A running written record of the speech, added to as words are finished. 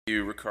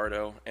you,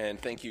 Ricardo, and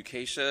thank you,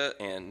 Keisha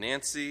and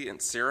Nancy and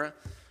Sarah,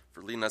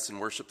 for leading us in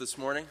worship this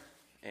morning.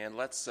 And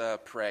let's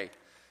pray,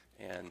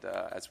 and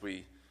as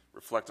we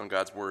reflect on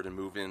God's word and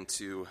move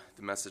into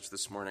the message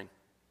this morning.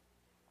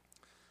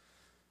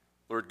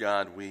 Lord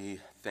God, we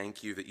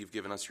thank you that you've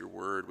given us your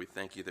word. We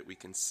thank you that we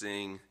can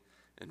sing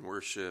and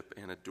worship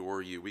and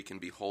adore you. We can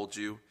behold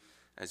you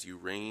as you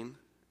reign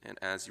and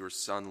as your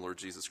Son, Lord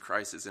Jesus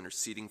Christ, is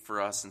interceding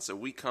for us. And so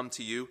we come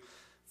to you,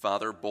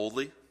 Father,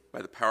 boldly,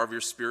 by the power of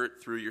your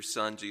Spirit, through your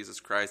Son, Jesus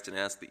Christ, and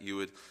ask that you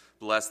would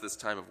bless this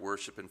time of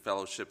worship and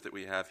fellowship that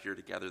we have here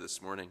together this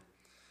morning.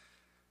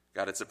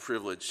 God, it's a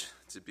privilege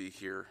to be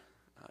here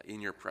in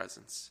your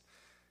presence,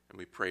 and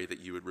we pray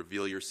that you would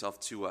reveal yourself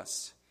to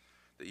us,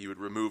 that you would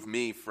remove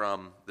me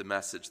from the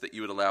message, that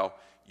you would allow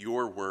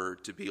your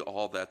word to be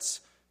all that's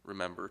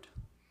remembered.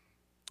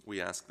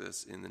 We ask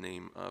this in the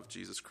name of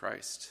Jesus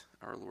Christ,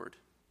 our Lord.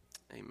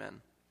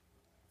 Amen.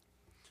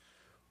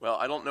 Well,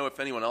 I don't know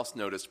if anyone else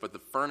noticed, but the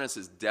furnace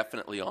is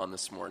definitely on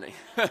this morning.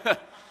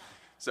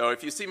 So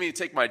if you see me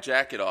take my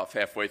jacket off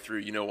halfway through,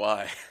 you know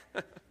why.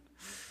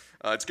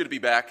 It's good to be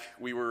back.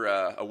 We were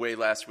away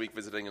last week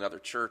visiting another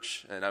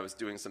church, and I was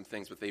doing some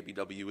things with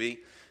ABWE,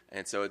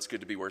 and so it's good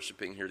to be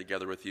worshiping here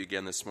together with you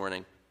again this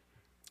morning.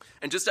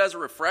 And just as a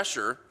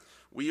refresher,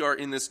 we are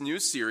in this new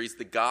series,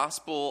 The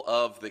Gospel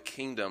of the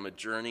Kingdom, a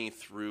journey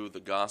through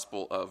the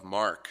Gospel of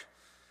Mark.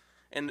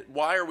 And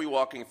why are we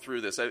walking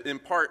through this? In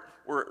part,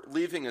 we're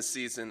leaving a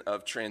season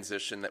of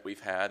transition that we've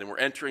had, and we're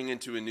entering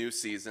into a new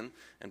season.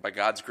 And by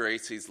God's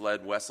grace, he's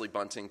led Wesley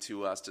Bunting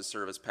to us to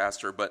serve as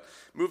pastor. But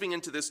moving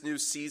into this new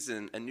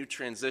season and new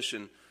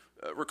transition,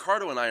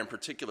 Ricardo and I in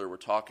particular were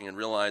talking and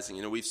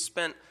realizing, we've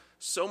spent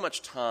so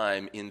much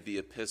time in the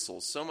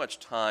epistles, so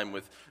much time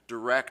with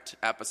direct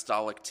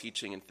apostolic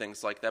teaching and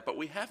things like that, but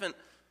we haven't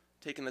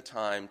taken the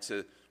time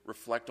to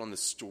reflect on the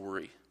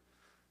story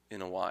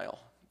in a while,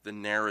 the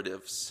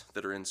narratives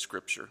that are in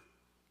Scripture.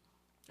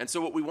 And so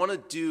what we want to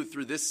do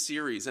through this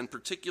series, and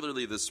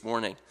particularly this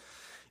morning,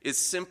 is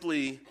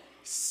simply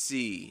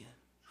see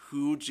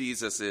who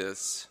Jesus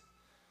is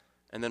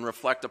and then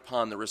reflect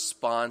upon the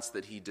response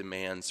that he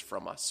demands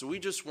from us. So we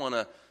just want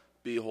to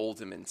behold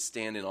him and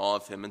stand in awe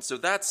of him. And so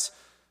that's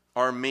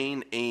our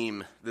main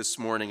aim this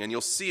morning, and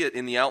you'll see it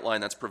in the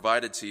outline that's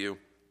provided to you.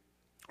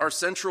 Our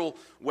central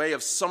way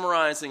of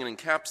summarizing and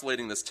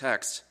encapsulating this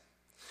text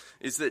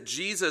is that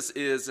Jesus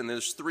is, and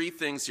there's three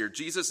things here.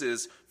 Jesus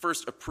is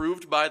first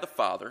approved by the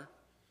Father.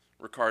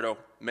 Ricardo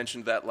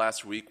mentioned that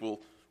last week.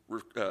 We'll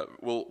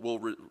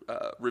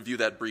review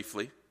that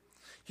briefly.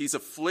 He's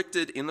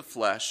afflicted in the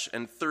flesh,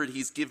 and third,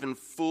 he's given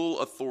full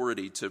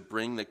authority to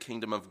bring the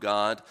kingdom of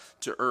God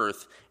to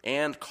earth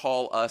and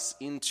call us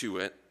into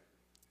it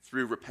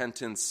through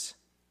repentance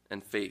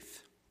and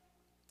faith.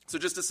 So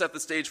just to set the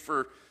stage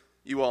for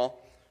you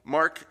all,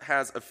 Mark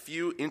has a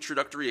few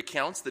introductory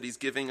accounts that he's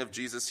giving of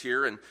Jesus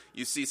here, and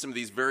you see some of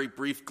these very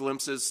brief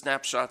glimpses,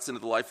 snapshots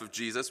into the life of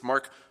Jesus.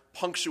 Mark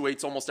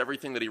punctuates almost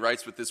everything that he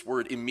writes with this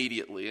word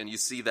immediately, and you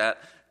see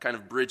that kind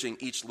of bridging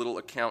each little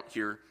account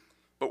here.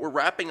 But we're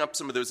wrapping up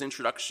some of those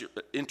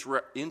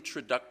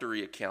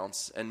introductory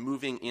accounts and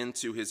moving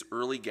into his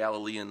early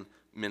Galilean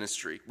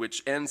ministry,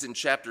 which ends in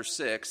chapter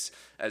 6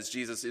 as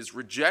Jesus is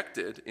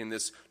rejected in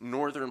this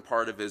northern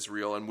part of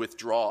Israel and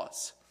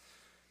withdraws.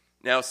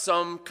 Now,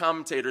 some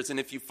commentators, and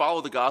if you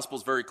follow the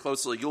Gospels very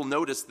closely, you'll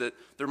notice that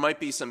there might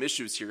be some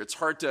issues here. It's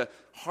hard to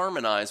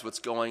harmonize what's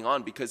going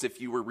on, because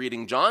if you were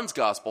reading John's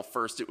Gospel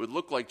first, it would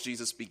look like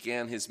Jesus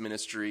began his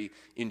ministry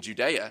in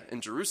Judea, in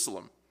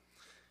Jerusalem.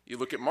 You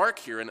look at Mark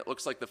here, and it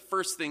looks like the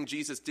first thing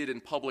Jesus did in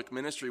public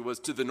ministry was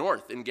to the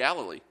north, in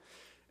Galilee.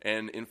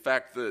 And in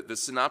fact, the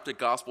synoptic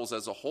Gospels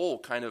as a whole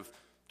kind of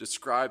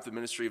describe the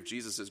ministry of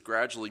Jesus as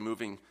gradually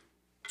moving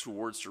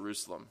towards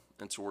Jerusalem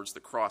and towards the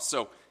cross.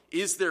 So,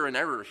 is there an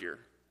error here?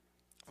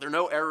 There are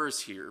no errors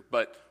here,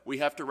 but we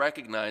have to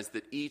recognize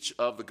that each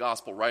of the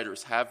gospel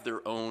writers have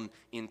their own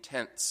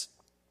intents,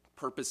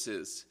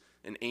 purposes,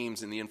 and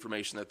aims in the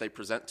information that they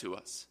present to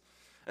us.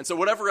 And so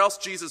whatever else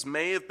Jesus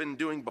may have been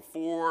doing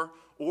before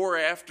or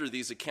after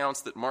these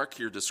accounts that Mark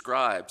here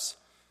describes,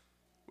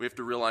 we have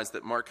to realize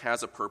that Mark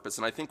has a purpose,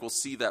 and I think we'll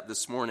see that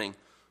this morning.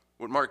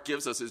 What Mark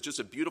gives us is just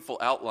a beautiful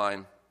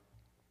outline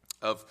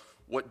of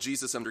what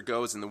Jesus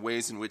undergoes and the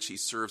ways in which he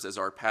serves as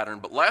our pattern.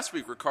 But last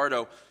week,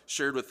 Ricardo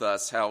shared with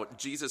us how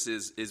Jesus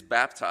is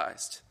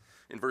baptized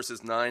in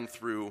verses 9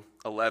 through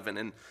 11.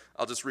 And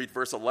I'll just read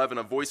verse 11.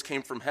 A voice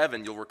came from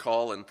heaven, you'll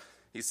recall, and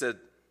he said,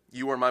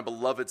 "You are my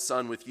beloved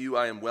Son, with you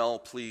I am well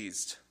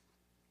pleased."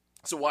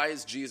 So why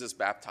is Jesus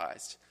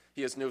baptized?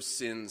 He has no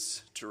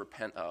sins to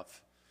repent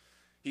of.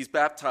 He's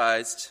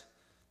baptized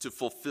to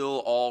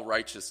fulfill all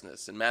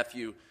righteousness. And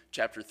Matthew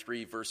chapter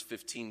 3, verse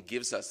 15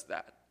 gives us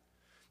that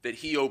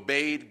he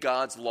obeyed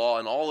God's law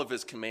and all of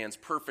his commands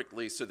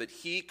perfectly so that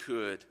he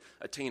could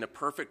attain a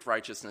perfect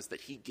righteousness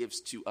that he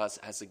gives to us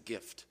as a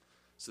gift,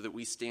 so that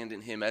we stand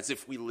in him as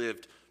if we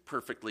lived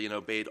perfectly and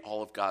obeyed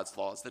all of God's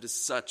laws. That is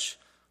such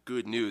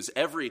good news.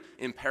 Every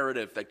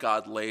imperative that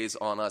God lays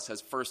on us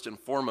has first and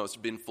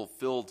foremost been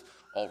fulfilled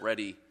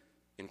already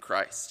in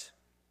Christ.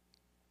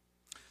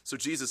 So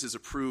Jesus is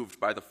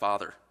approved by the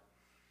Father.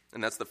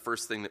 And that's the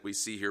first thing that we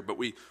see here. But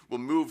we will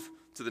move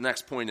to the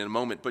next point in a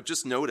moment. But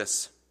just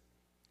notice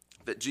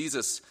that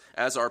Jesus,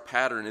 as our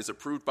pattern, is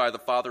approved by the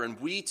Father. And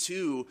we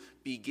too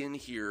begin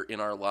here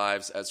in our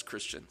lives as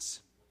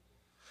Christians.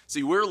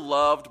 See, we're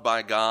loved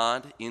by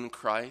God in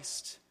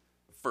Christ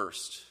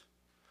first,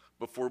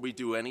 before we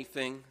do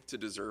anything to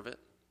deserve it,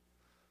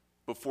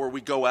 before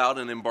we go out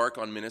and embark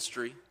on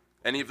ministry.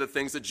 Any of the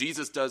things that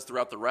Jesus does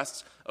throughout the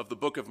rest of the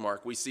book of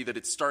Mark, we see that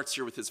it starts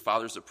here with his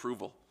Father's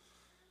approval.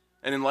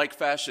 And in like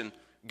fashion,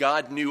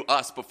 God knew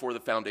us before the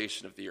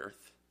foundation of the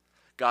earth.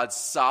 God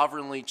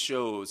sovereignly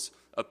chose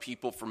a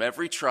people from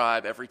every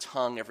tribe, every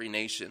tongue, every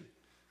nation.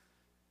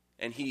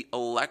 And he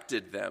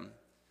elected them.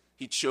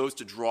 He chose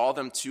to draw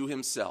them to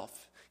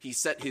himself. He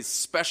set his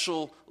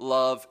special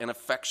love and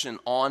affection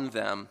on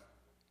them.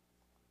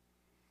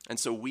 And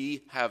so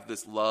we have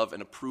this love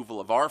and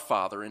approval of our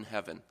Father in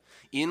heaven,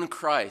 in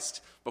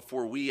Christ,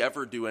 before we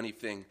ever do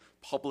anything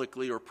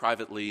publicly or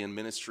privately in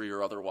ministry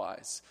or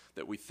otherwise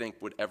that we think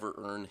would ever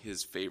earn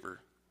his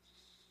favor.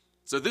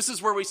 So this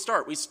is where we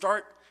start. We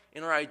start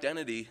in our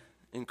identity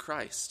in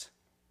Christ.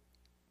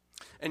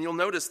 And you'll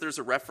notice there's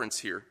a reference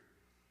here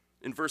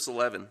in verse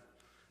 11,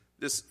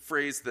 this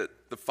phrase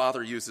that the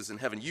Father uses in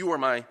heaven, "You are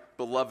my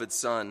beloved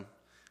Son,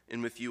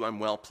 and with you I'm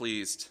well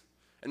pleased."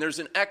 And there's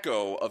an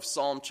echo of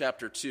Psalm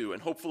chapter 2.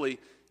 And hopefully,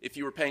 if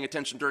you were paying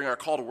attention during our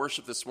call to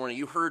worship this morning,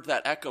 you heard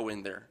that echo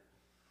in there.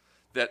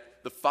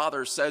 That the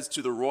Father says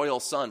to the royal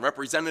Son,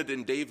 represented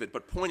in David,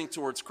 but pointing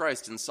towards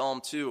Christ in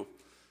Psalm 2,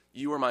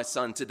 "You are my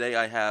Son, today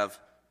I have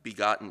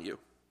begotten you."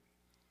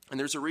 And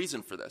there's a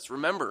reason for this.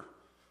 Remember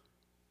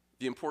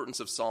the importance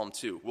of Psalm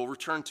 2. We'll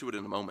return to it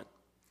in a moment.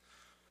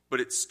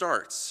 But it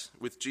starts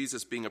with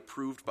Jesus being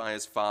approved by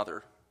his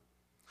Father.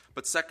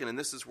 But second, and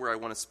this is where I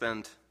want to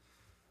spend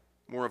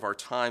more of our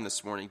time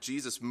this morning,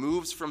 Jesus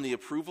moves from the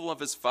approval of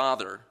his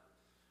Father,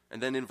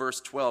 and then in verse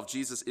 12,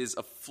 Jesus is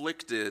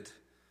afflicted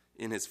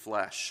in his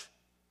flesh.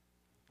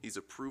 He's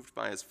approved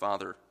by his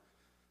Father,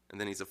 and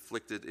then he's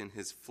afflicted in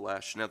his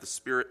flesh. Now the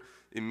Spirit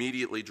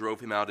immediately drove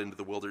him out into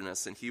the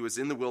wilderness, and he was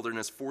in the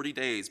wilderness 40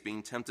 days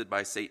being tempted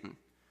by Satan,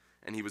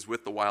 and he was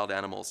with the wild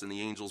animals, and the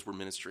angels were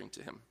ministering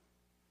to him.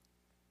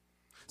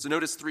 So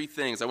notice three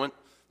things. I want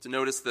to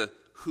notice the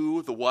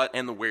who, the what,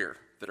 and the where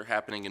that are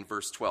happening in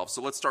verse 12.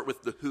 So let's start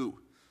with the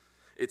who.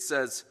 It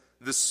says,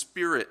 the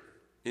Spirit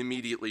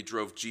immediately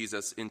drove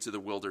Jesus into the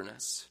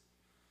wilderness.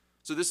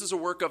 So this is a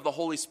work of the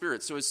Holy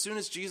Spirit. So as soon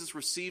as Jesus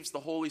receives the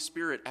Holy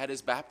Spirit at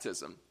his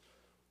baptism,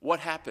 what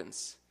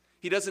happens?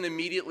 He doesn't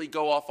immediately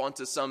go off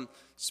onto some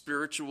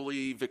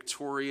spiritually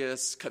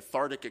victorious,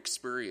 cathartic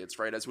experience,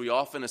 right? As we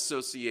often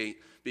associate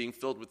being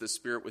filled with the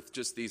Spirit with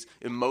just these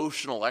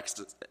emotional I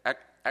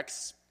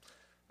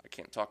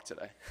can't talk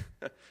today.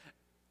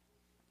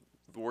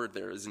 The word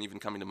there isn't even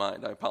coming to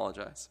mind. I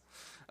apologize.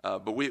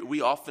 But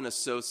we often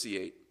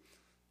associate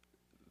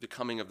the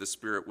coming of the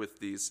Spirit with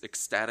these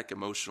ecstatic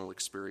emotional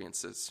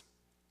experiences.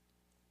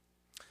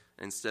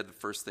 And instead, the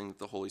first thing that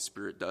the Holy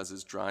Spirit does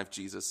is drive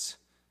Jesus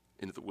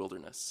into the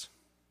wilderness.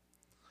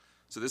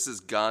 So this is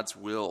God's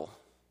will.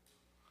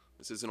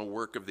 This isn't a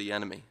work of the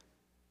enemy.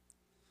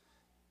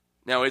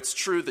 Now, it's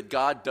true that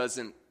God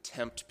doesn't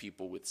tempt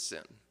people with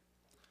sin.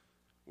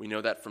 We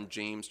know that from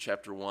James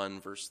chapter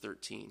 1, verse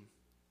 13.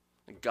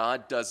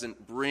 God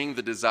doesn't bring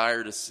the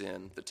desire to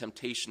sin, the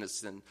temptation to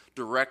sin,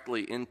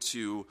 directly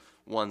into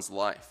one's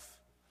life.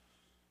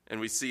 And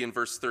we see in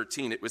verse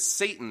 13, it was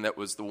Satan that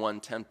was the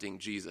one tempting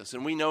Jesus.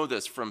 And we know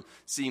this from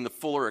seeing the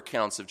fuller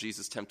accounts of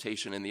Jesus'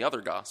 temptation in the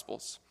other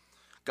Gospels.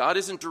 God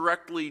isn't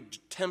directly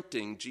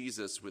tempting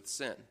Jesus with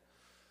sin,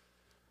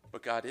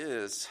 but God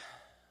is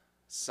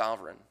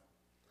sovereign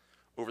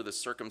over the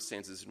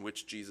circumstances in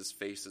which Jesus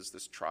faces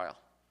this trial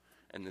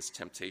and this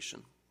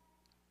temptation.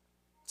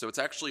 So it's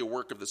actually a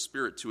work of the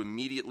Spirit to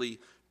immediately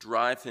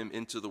drive him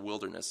into the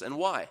wilderness. And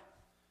why?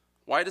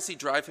 Why does he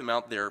drive him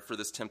out there for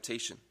this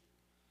temptation?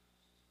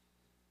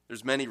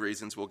 There's many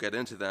reasons, we'll get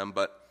into them,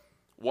 but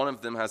one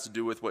of them has to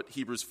do with what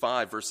Hebrews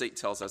 5, verse 8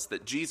 tells us,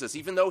 that Jesus,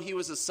 even though he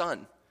was a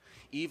son,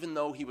 even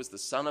though he was the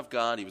Son of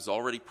God, he was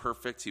already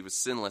perfect, he was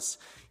sinless,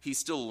 he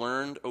still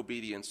learned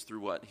obedience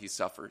through what he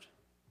suffered.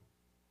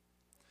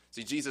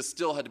 See, Jesus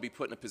still had to be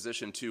put in a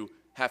position to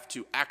have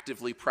to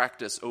actively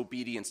practice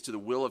obedience to the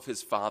will of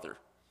his Father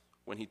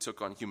when he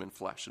took on human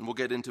flesh. And we'll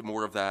get into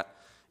more of that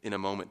in a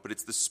moment. But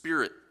it's the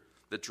Spirit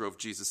that drove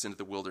Jesus into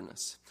the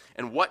wilderness.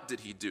 And what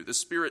did he do? The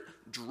Spirit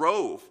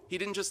drove. He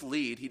didn't just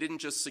lead. He didn't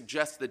just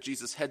suggest that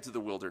Jesus head to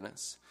the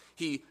wilderness.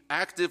 He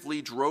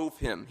actively drove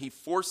him. He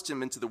forced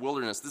him into the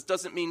wilderness. This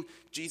doesn't mean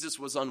Jesus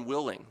was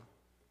unwilling.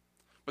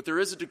 But there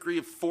is a degree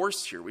of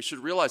force here. We should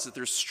realize that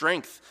there's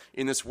strength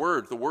in this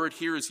word. The word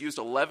here is used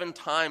 11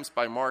 times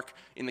by Mark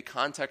in the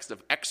context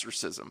of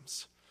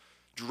exorcisms,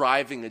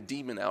 driving a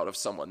demon out of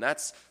someone.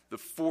 That's the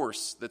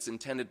force that's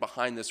intended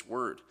behind this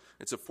word.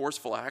 It's a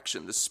forceful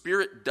action. The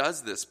Spirit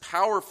does this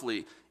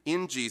powerfully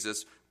in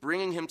Jesus,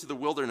 bringing him to the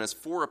wilderness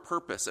for a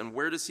purpose. And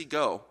where does he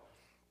go?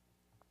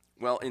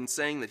 Well, in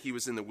saying that he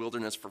was in the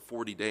wilderness for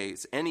 40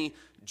 days, any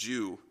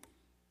Jew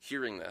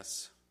hearing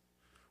this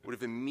would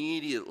have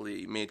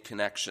immediately made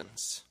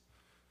connections.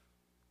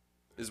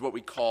 This is what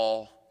we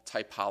call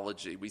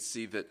typology. We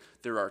see that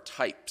there are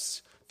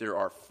types, there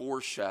are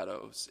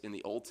foreshadows in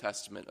the Old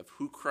Testament of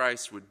who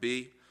Christ would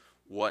be,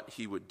 what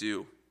he would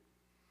do.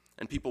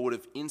 And people would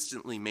have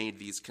instantly made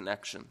these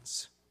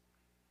connections.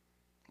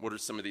 What are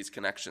some of these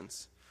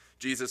connections?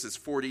 Jesus is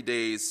 40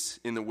 days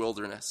in the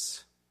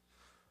wilderness,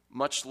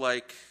 much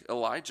like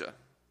Elijah,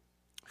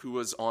 who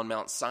was on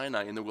Mount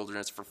Sinai in the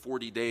wilderness for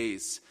 40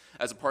 days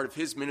as a part of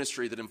his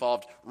ministry that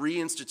involved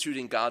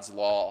reinstituting God's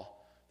law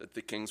that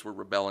the kings were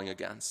rebelling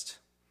against.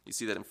 You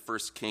see that in 1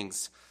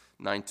 Kings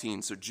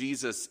 19. So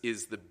Jesus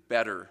is the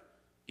better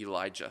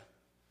Elijah,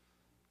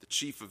 the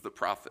chief of the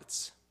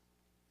prophets.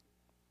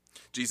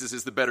 Jesus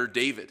is the better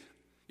David.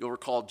 You'll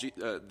recall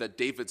that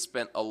David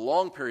spent a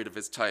long period of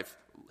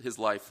his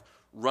life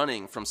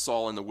running from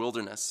Saul in the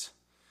wilderness.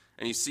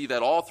 And you see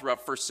that all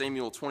throughout 1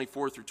 Samuel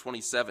 24 through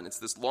 27. It's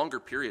this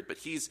longer period, but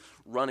he's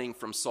running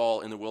from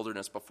Saul in the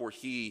wilderness before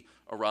he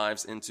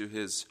arrives into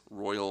his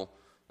royal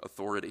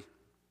authority.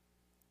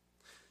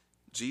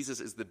 Jesus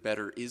is the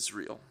better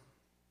Israel.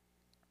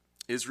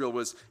 Israel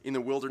was in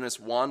the wilderness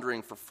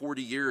wandering for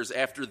 40 years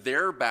after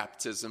their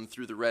baptism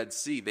through the Red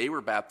Sea. They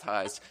were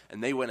baptized,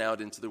 and they went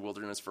out into the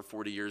wilderness for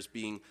 40 years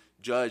being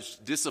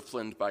judged,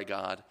 disciplined by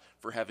God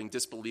for having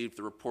disbelieved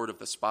the report of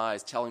the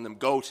spies, telling them,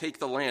 go take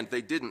the land.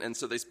 They didn't, and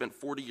so they spent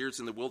 40 years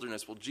in the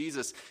wilderness. Well,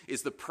 Jesus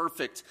is the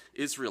perfect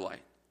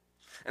Israelite.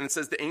 And it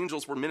says the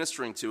angels were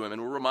ministering to him,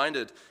 and we're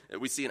reminded,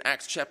 we see in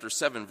Acts chapter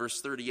 7,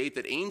 verse 38,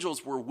 that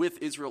angels were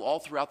with Israel all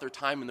throughout their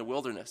time in the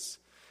wilderness.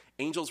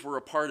 Angels were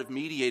a part of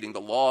mediating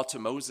the law to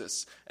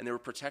Moses, and they were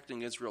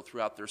protecting Israel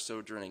throughout their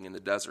sojourning in the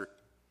desert.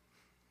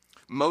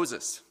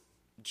 Moses.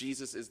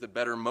 Jesus is the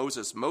better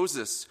Moses.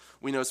 Moses,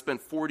 we know,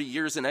 spent 40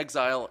 years in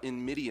exile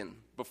in Midian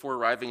before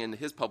arriving into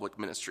his public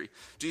ministry.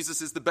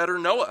 Jesus is the better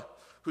Noah,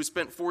 who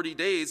spent 40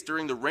 days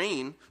during the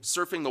rain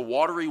surfing the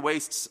watery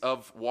wastes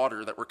of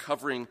water that were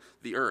covering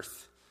the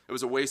earth. It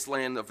was a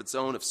wasteland of its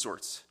own of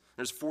sorts.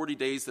 There's 40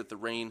 days that the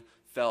rain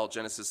fell,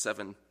 Genesis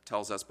 7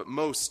 tells us. But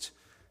most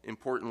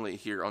importantly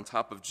here, on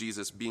top of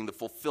Jesus being the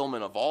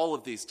fulfillment of all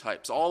of these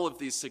types, all of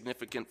these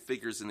significant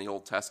figures in the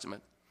Old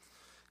Testament,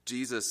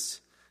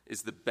 Jesus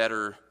is the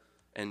better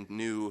and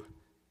new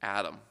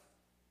Adam.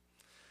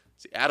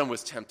 See, Adam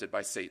was tempted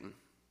by Satan.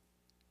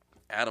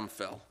 Adam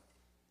fell.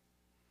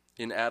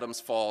 In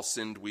Adam's fall,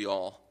 sinned we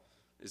all,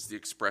 is the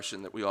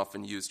expression that we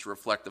often use to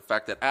reflect the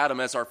fact that Adam,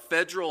 as our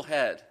federal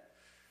head,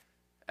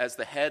 as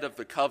the head of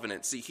the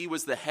covenant, see, he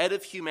was the head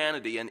of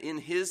humanity, and in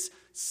his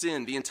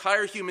sin, the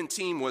entire human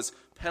team was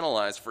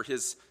penalized for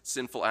his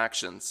sinful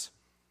actions.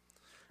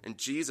 And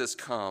Jesus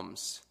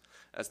comes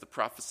as the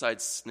prophesied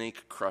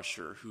snake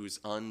crusher who's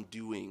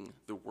undoing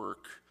the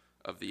work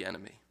of the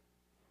enemy.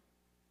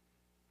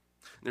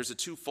 There's a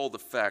twofold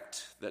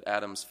effect that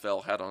Adam's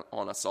fell had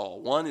on us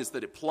all. One is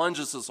that it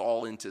plunges us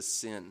all into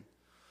sin.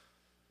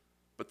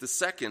 But the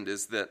second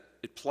is that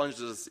it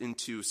plunges us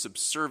into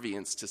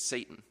subservience to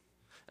Satan.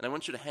 And I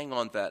want you to hang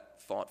on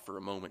that thought for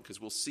a moment, because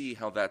we'll see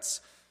how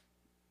that's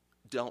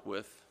dealt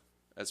with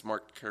as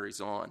Mark carries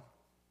on.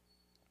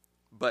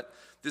 But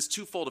this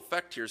twofold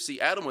effect here,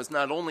 see, Adam was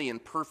not only in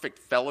perfect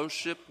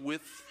fellowship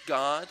with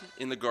God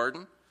in the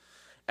garden,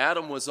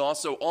 Adam was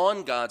also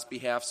on God's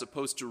behalf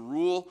supposed to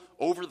rule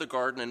over the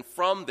garden and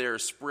from there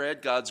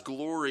spread God's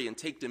glory and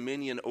take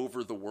dominion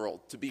over the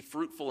world, to be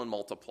fruitful and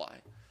multiply.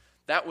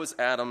 That was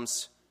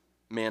Adam's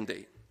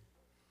mandate.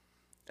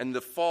 And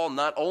the fall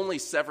not only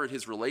severed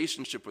his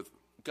relationship with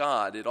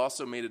God, it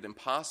also made it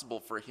impossible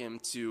for him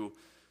to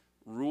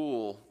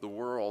rule the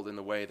world in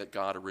the way that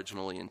God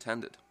originally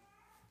intended.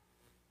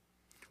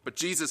 But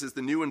Jesus is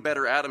the new and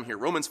better Adam here.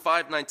 Romans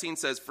 5:19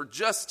 says, "For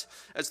just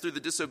as through the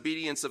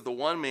disobedience of the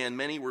one man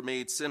many were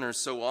made sinners,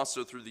 so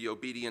also through the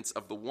obedience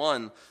of the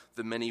one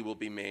the many will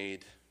be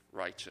made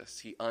righteous."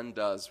 He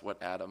undoes what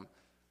Adam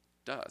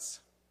does.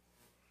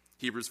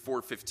 Hebrews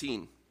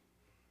 4:15.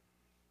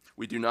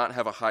 "We do not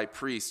have a high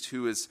priest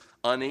who is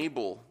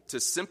unable to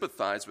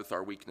sympathize with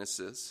our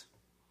weaknesses,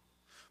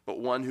 but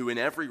one who in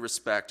every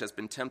respect has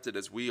been tempted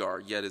as we are,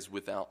 yet is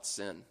without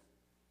sin."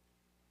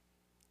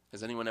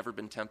 Has anyone ever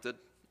been tempted?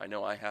 I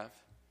know I have.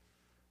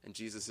 And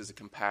Jesus is a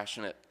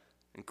compassionate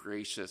and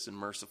gracious and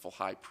merciful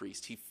high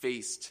priest. He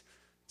faced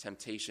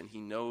temptation. He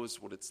knows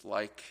what it's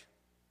like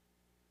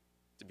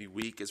to be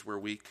weak as we're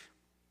weak.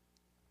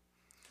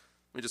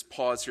 Let me just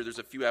pause here. There's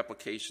a few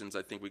applications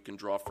I think we can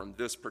draw from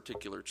this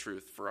particular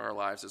truth for our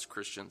lives as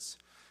Christians.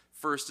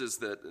 First is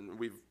that, and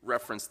we've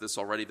referenced this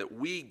already, that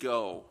we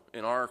go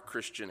in our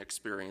Christian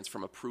experience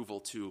from approval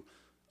to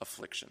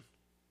affliction.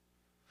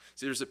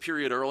 See, there's a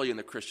period early in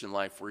the Christian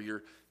life where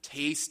you're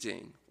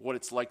tasting what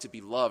it's like to be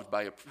loved,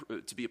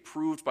 to be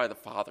approved by the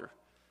Father.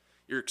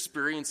 You're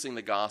experiencing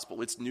the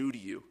gospel. It's new to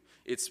you.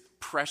 It's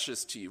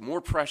precious to you,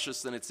 more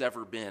precious than it's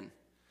ever been. And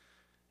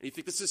you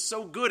think, this is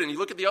so good. And you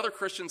look at the other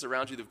Christians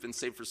around you that have been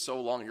saved for so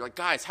long, and you're like,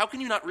 guys, how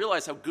can you not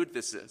realize how good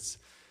this is?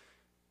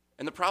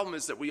 And the problem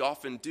is that we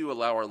often do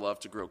allow our love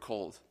to grow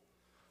cold.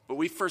 But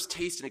we first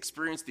taste and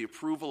experience the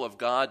approval of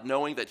God,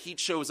 knowing that he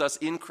chose us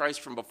in Christ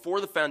from before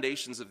the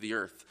foundations of the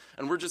earth.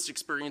 And we're just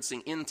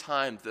experiencing in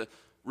time the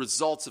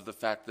results of the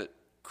fact that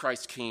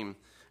Christ came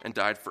and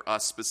died for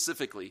us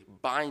specifically,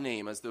 by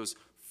name, as those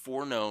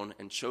foreknown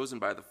and chosen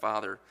by the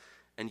Father.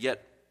 And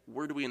yet,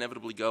 where do we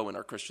inevitably go in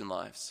our Christian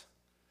lives?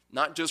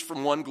 Not just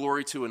from one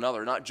glory to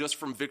another, not just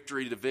from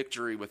victory to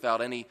victory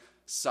without any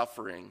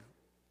suffering,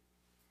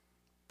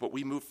 but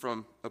we move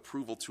from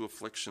approval to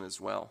affliction as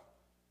well.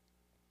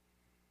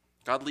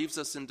 God leads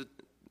us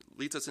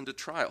into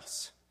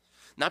trials,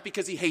 not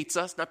because he hates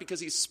us, not because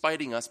he's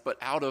spiting us, but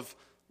out of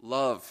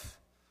love.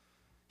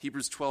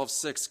 Hebrews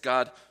 12:6,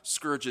 God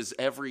scourges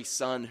every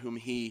son whom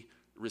he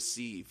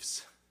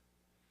receives.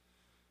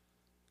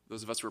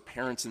 Those of us who are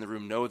parents in the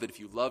room know that if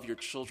you love your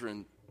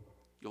children,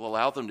 you'll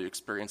allow them to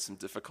experience some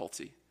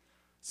difficulty,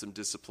 some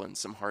discipline,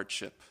 some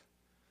hardship.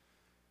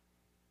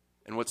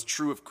 And what's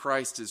true of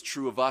Christ is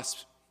true of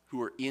us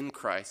who are in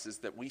Christ, is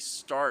that we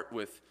start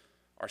with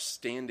our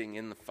standing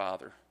in the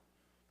Father.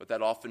 But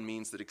that often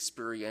means that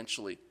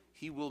experientially,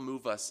 he will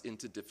move us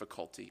into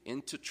difficulty,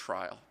 into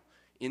trial,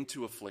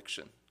 into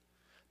affliction.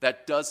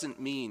 That doesn't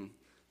mean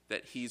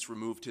that he's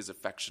removed his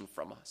affection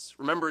from us.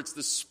 Remember, it's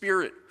the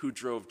Spirit who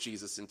drove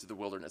Jesus into the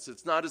wilderness.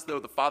 It's not as though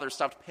the Father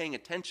stopped paying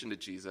attention to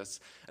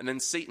Jesus and then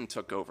Satan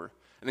took over.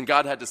 And then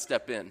God had to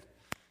step in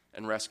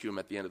and rescue him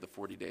at the end of the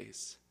 40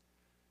 days.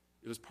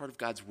 It was part of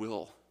God's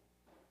will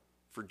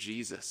for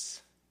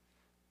Jesus.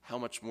 How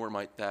much more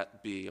might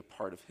that be a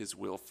part of his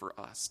will for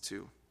us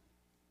too?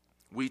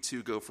 We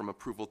too go from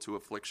approval to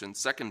affliction.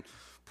 Second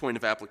point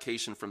of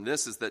application from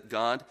this is that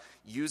God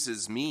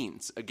uses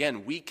means.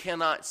 Again, we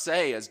cannot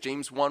say, as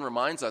James 1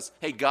 reminds us,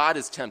 hey, God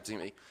is tempting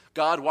me.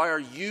 God, why are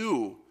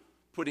you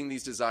putting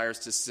these desires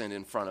to sin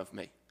in front of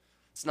me?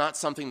 It's not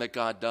something that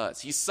God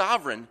does. He's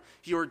sovereign.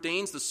 He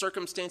ordains the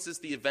circumstances,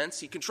 the events.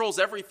 He controls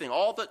everything.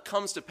 All that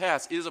comes to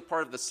pass is a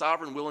part of the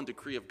sovereign will and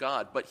decree of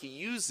God, but he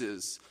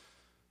uses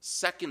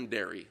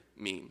secondary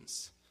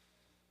means.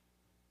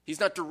 He's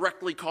not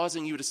directly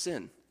causing you to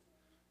sin.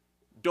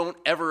 Don't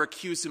ever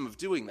accuse him of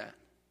doing that.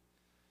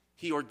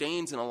 He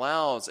ordains and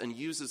allows and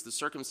uses the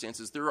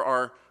circumstances. There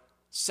are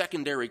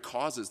secondary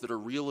causes that are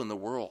real in the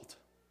world.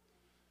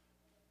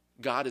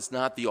 God is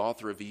not the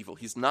author of evil.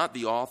 He's not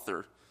the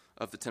author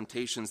of the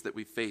temptations that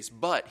we face,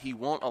 but he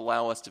won't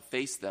allow us to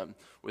face them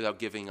without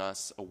giving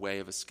us a way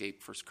of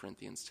escape, 1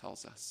 Corinthians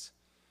tells us.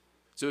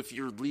 So if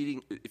you're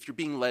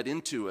being led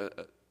into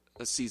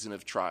a season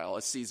of trial,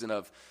 a season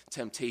of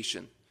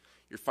temptation,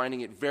 you're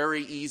finding it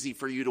very easy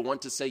for you to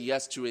want to say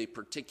yes to a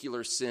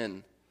particular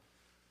sin,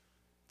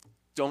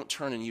 don't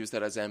turn and use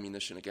that as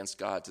ammunition against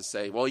God to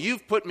say, well,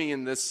 you've put me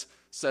in this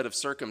set of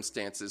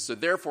circumstances, so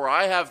therefore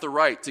I have the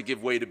right to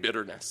give way to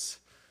bitterness,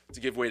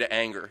 to give way to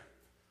anger,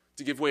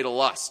 to give way to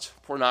lust,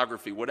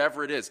 pornography,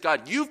 whatever it is.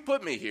 God, you've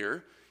put me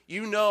here.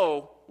 You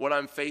know what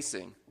I'm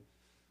facing.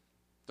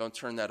 Don't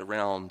turn that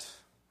around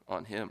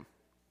on him.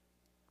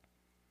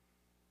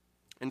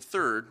 And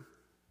third,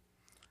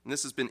 and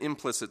this has been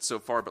implicit so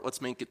far, but let's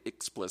make it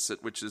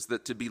explicit, which is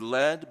that to be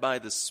led by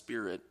the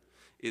Spirit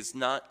is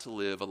not to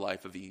live a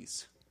life of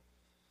ease.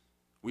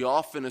 We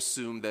often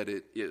assume that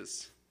it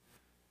is.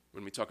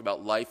 When we talk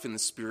about life in the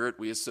Spirit,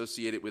 we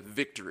associate it with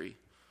victory,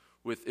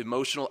 with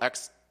emotional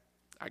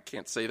I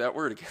can't say that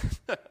word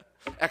again.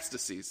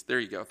 Ecstasies. There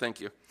you go. Thank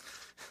you.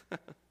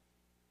 But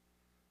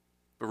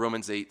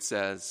Romans 8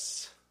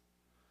 says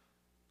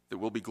that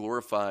we'll be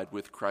glorified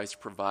with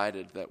Christ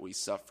provided that we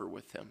suffer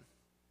with him.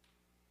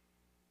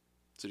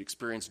 So to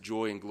experience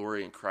joy and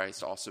glory in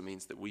Christ also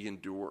means that we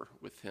endure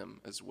with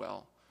him as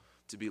well.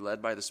 To be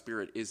led by the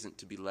Spirit isn't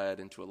to be led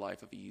into a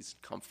life of ease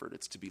and comfort.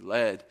 It's to be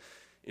led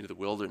into the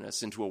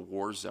wilderness, into a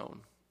war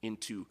zone,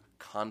 into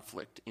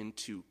conflict,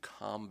 into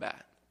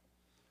combat.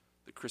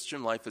 The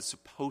Christian life is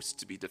supposed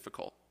to be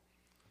difficult.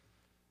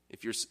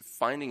 If you're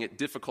finding it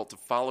difficult to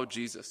follow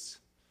Jesus,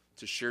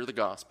 to share the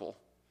gospel,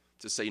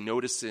 to say no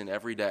to sin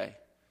every day,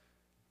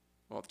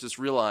 well, just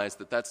realize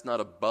that that's not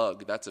a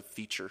bug, that's a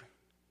feature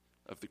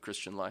of the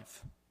Christian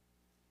life.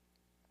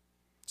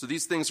 So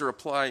these things are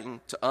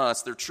applying to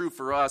us. They're true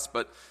for us,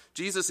 but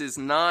Jesus is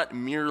not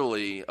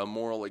merely a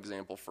moral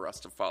example for us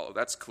to follow.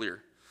 That's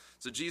clear.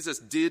 So Jesus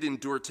did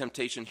endure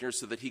temptation here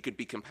so that he could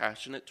be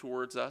compassionate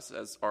towards us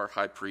as our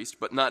high priest,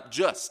 but not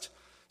just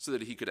so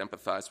that he could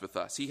empathize with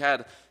us. He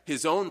had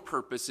his own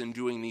purpose in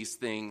doing these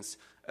things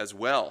as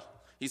well.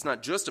 He's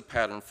not just a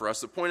pattern for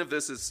us. The point of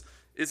this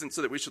isn't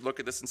so that we should look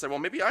at this and say, well,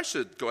 maybe I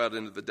should go out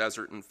into the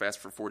desert and fast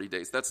for 40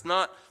 days. That's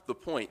not the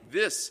point.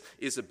 This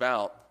is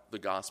about the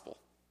gospel.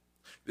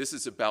 This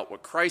is about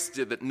what Christ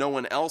did that no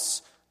one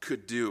else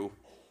could do.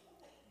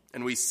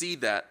 And we see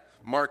that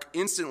Mark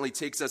instantly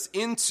takes us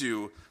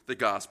into the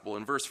gospel.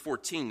 In verse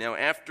 14, now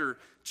after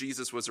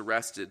John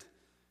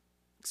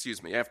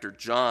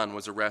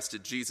was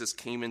arrested, Jesus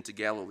came into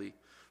Galilee,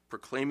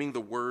 proclaiming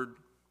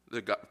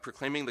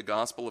the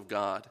gospel of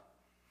God,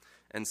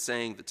 and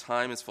saying, the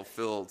time is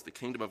fulfilled, the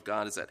kingdom of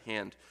God is at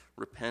hand.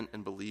 Repent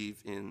and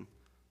believe in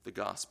the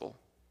gospel.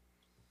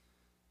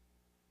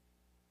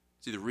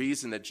 See, the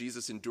reason that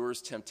Jesus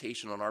endures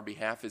temptation on our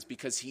behalf is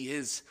because he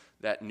is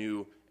that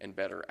new and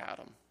better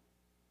Adam.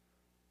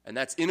 And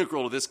that's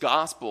integral to this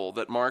gospel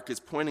that Mark is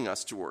pointing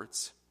us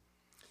towards.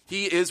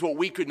 He is what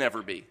we could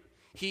never be.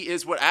 He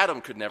is what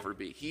Adam could never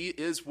be. He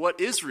is what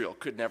Israel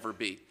could never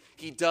be.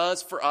 He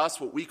does for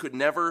us what we could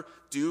never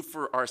do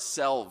for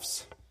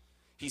ourselves.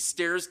 He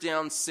stares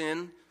down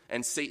sin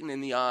and Satan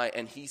in the eye,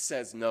 and he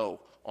says no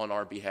on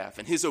our behalf.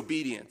 And his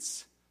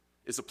obedience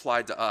is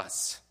applied to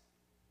us.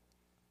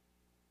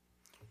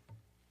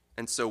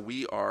 And so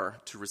we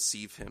are to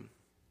receive him.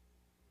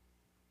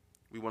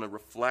 We want to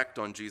reflect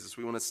on Jesus.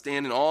 We want to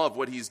stand in awe of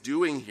what he's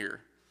doing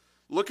here.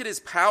 Look at his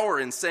power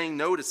in saying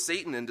no to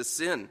Satan and to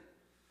sin.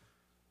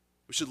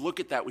 We should look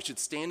at that. We should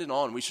stand in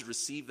awe, and we should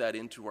receive that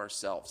into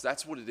ourselves.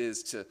 That's what it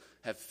is to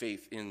have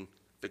faith in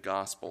the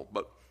gospel.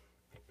 But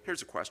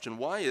here's a question.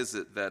 Why is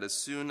it that as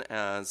soon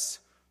as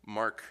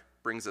Mark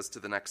brings us to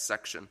the next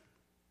section,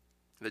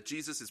 that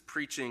Jesus is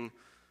preaching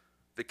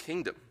the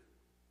kingdom?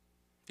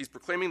 He's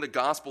proclaiming the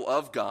gospel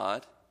of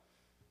God.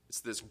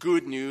 It's this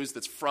good news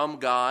that's from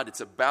God.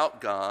 It's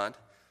about God.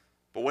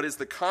 But what is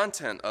the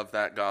content of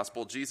that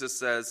gospel? Jesus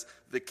says,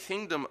 the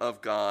kingdom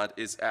of God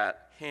is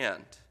at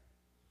hand.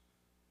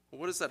 Well,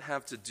 what does that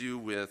have to do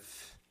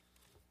with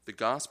the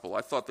gospel?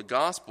 I thought the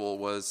gospel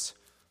was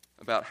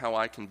about how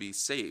I can be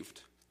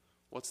saved.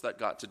 What's that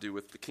got to do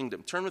with the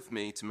kingdom? Turn with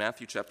me to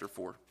Matthew chapter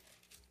 4.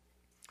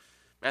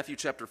 Matthew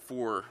chapter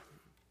 4.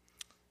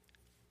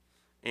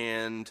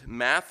 And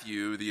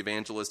Matthew, the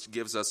evangelist,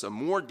 gives us a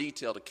more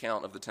detailed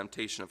account of the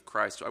temptation of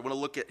Christ. So I want to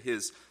look at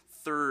his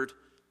third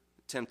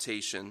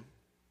temptation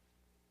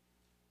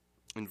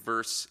in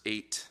verse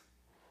 8.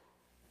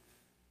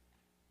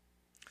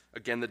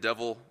 Again, the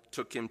devil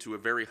took him to a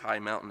very high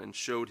mountain and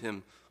showed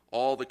him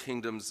all the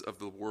kingdoms of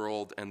the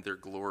world and their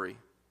glory.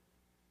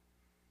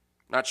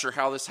 Not sure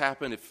how this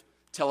happened, if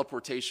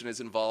teleportation is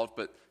involved,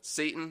 but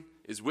Satan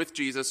is with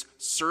Jesus,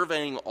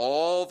 surveying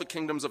all the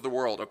kingdoms of the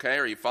world. Okay,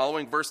 are you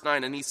following? Verse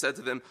 9, and he said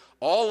to them,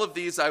 all of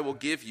these I will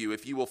give you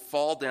if you will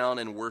fall down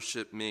and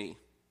worship me.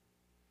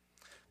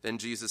 Then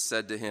Jesus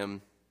said to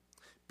him,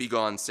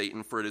 begone,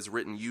 Satan, for it is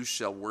written, you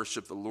shall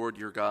worship the Lord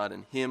your God,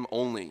 and him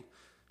only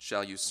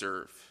shall you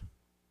serve.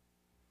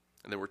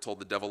 And then we're told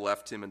the devil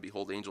left him, and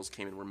behold, angels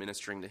came and were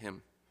ministering to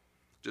him,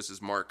 just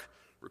as Mark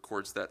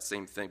records that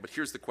same thing. But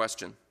here's the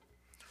question.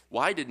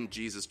 Why didn't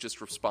Jesus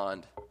just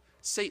respond,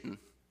 Satan,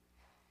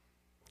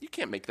 you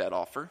can't make that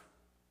offer.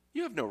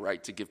 You have no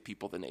right to give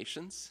people the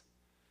nations.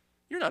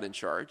 You're not in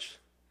charge.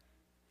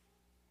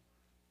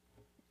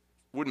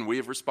 Wouldn't we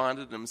have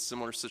responded in a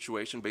similar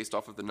situation based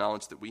off of the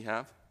knowledge that we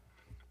have?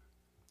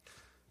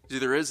 See,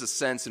 there is a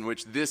sense in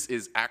which this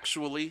is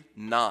actually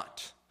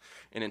not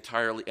an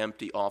entirely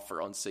empty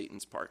offer on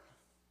Satan's part.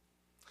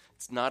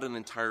 It's not an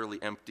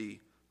entirely empty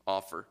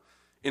offer.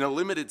 In a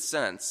limited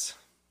sense,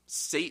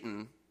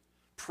 Satan,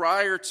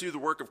 prior to the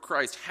work of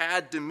Christ,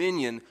 had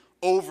dominion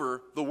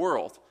over the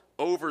world,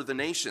 over the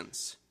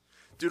nations.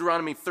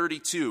 Deuteronomy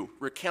 32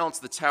 recounts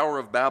the Tower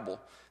of Babel. It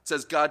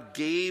says God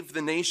gave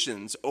the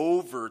nations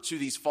over to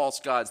these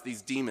false gods,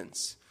 these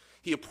demons.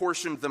 He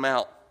apportioned them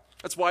out.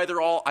 That's why they're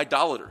all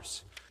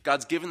idolaters.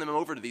 God's given them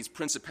over to these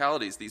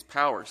principalities, these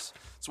powers.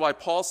 That's why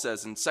Paul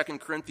says in 2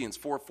 Corinthians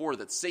 4:4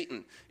 that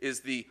Satan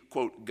is the,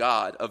 quote,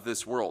 God of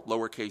this world,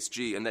 lowercase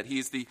g, and that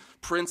he's the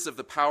prince of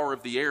the power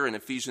of the air in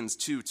Ephesians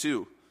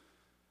 2:2.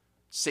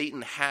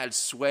 Satan had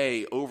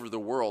sway over the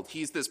world.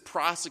 He's this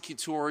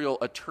prosecutorial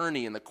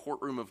attorney in the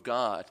courtroom of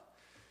God,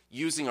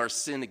 using our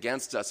sin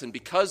against us. And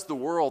because the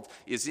world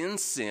is in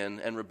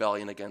sin and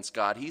rebellion against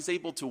God, he's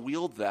able to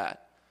wield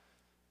that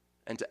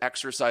and to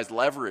exercise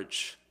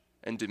leverage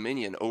and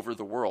dominion over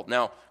the world.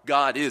 Now,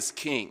 God is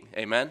king,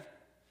 amen?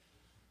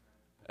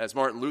 As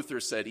Martin Luther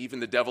said, even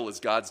the devil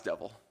is God's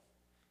devil.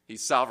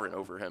 He's sovereign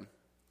over him.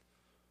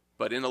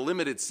 But in a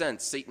limited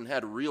sense, Satan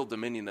had real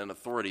dominion and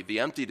authority.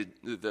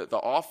 The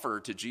offer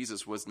to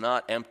Jesus was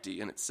not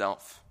empty in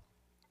itself.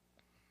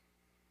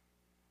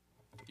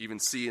 You even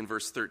see in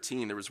verse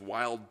 13, there was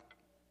wild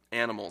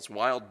animals,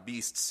 wild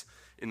beasts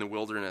in the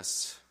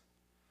wilderness.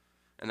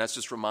 And that's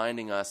just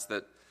reminding us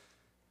that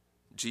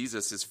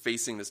Jesus is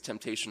facing this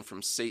temptation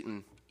from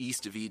Satan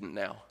east of Eden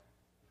now.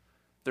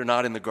 They're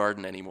not in the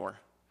garden anymore.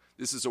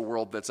 This is a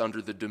world that's under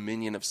the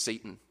dominion of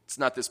Satan. It's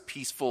not this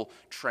peaceful,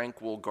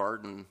 tranquil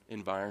garden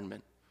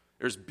environment.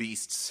 There's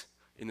beasts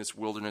in this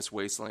wilderness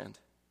wasteland.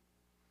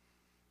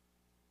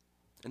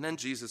 And then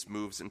Jesus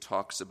moves and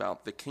talks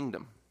about the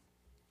kingdom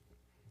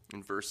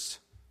in verse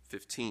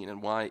 15.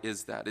 And why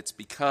is that? It's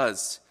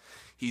because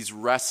he's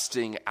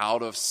wresting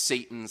out of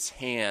Satan's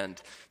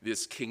hand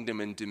this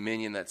kingdom and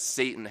dominion that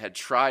Satan had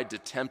tried to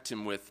tempt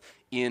him with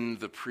in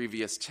the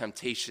previous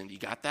temptation. You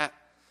got that?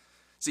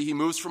 See, he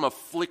moves from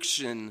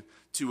affliction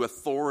to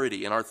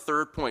authority. And our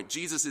third point,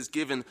 Jesus is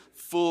given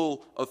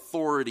full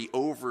authority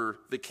over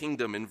the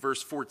kingdom. In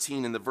verse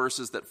 14 and the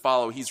verses that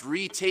follow, he's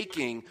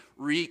reclaiming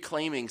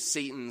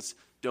Satan's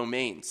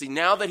domain. See,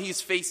 now that he's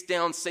faced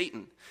down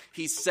Satan,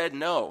 he's said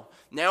no.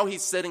 Now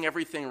he's setting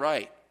everything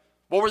right.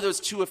 What were those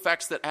two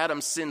effects that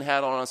Adam's sin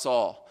had on us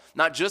all?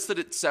 Not just that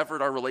it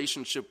severed our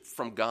relationship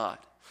from God,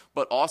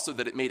 but also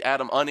that it made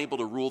Adam unable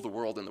to rule the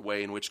world in the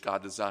way in which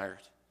God desired.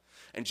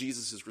 And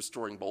Jesus is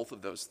restoring both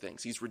of those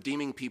things. He's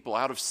redeeming people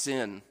out of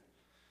sin,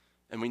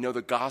 and we know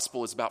the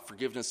gospel is about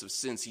forgiveness of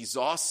sins. He's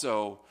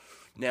also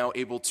now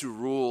able to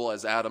rule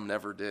as Adam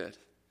never did.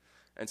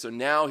 And so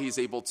now he's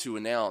able to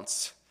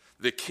announce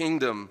the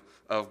kingdom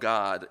of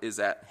God is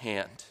at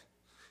hand.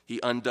 He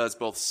undoes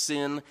both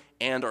sin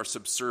and our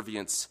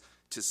subservience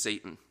to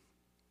Satan.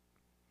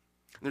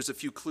 And there's a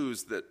few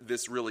clues that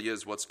this really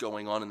is what's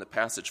going on in the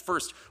passage.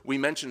 First, we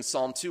mentioned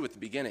Psalm 2 at the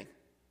beginning,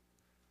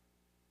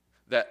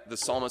 that the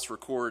psalmist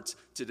records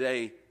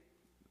today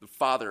the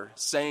Father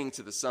saying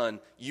to the Son,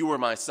 "You are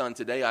my Son,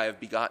 today I have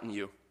begotten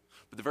you."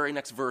 But the very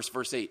next verse,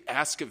 verse 8,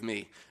 "Ask of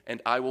me,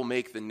 and I will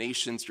make the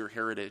nations your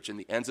heritage and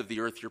the ends of the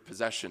earth your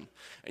possession,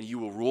 and you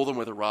will rule them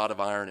with a rod of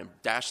iron and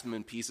dash them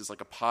in pieces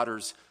like a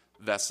potter's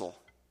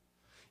vessel."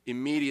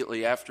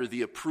 Immediately after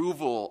the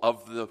approval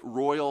of the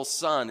royal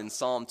Son in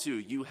Psalm 2,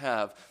 you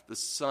have the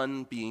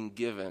Son being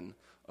given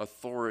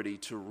authority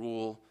to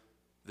rule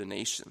the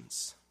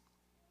nations.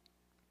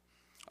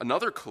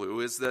 Another clue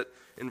is that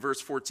in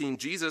verse 14,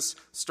 Jesus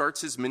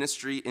starts his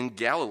ministry in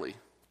Galilee.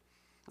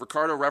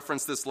 Ricardo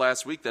referenced this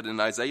last week, that in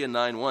Isaiah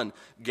 9:1,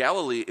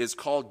 Galilee is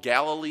called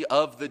Galilee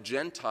of the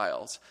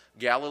Gentiles,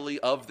 Galilee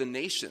of the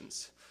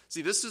nations.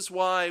 See, this is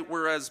why,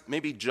 whereas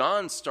maybe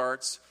John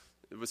starts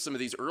with some of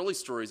these early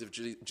stories of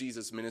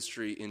Jesus'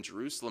 ministry in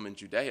Jerusalem and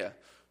Judea,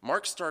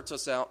 Mark starts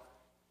us out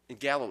in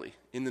Galilee,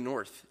 in the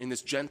north, in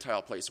this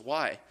Gentile place.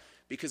 Why?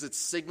 Because it's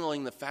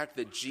signaling the fact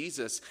that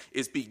Jesus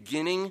is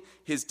beginning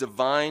his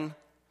divine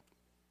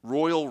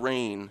royal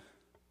reign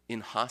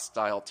in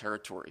hostile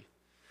territory,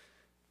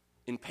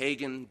 in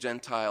pagan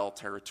Gentile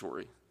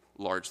territory,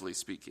 largely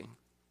speaking.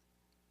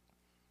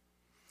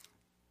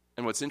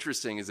 And what's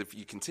interesting is if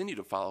you continue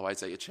to follow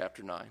Isaiah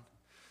chapter 9,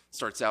 it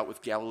starts out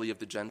with Galilee of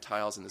the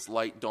Gentiles, and this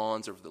light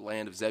dawns over the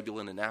land of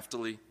Zebulun and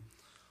Naphtali.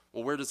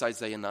 Well, where does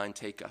Isaiah 9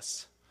 take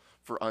us?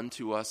 "For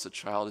unto us a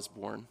child is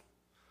born,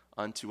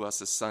 unto us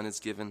a son is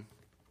given,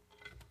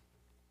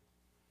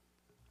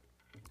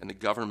 and the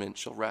government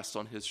shall rest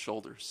on his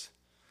shoulders.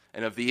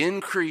 And of the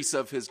increase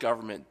of his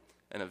government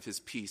and of his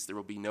peace there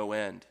will be no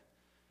end."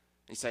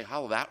 And you say,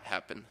 how will that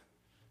happen?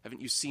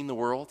 Haven't you seen the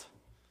world?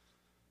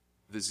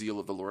 The zeal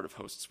of the Lord of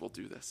hosts will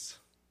do this.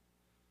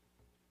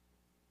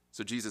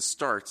 So Jesus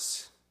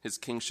starts his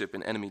kingship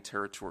in enemy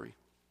territory.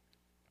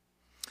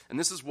 And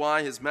this is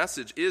why his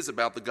message is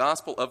about the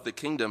gospel of the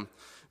kingdom.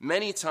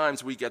 Many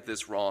times we get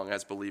this wrong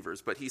as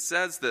believers, but he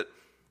says that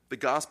the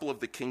gospel of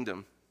the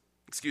kingdom,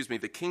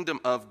 the kingdom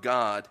of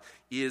God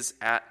is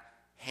at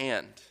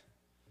hand.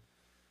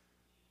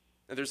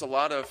 Now, there's a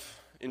lot of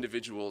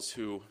individuals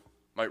who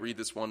might read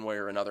this one way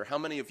or another. How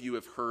many of you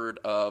have heard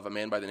of a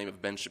man by the name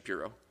of Ben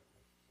Shapiro?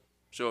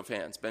 Show of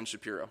hands, Ben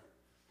Shapiro.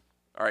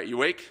 All right, you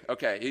awake?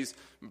 Okay, he's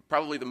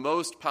probably the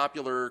most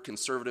popular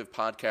conservative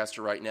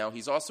podcaster right now.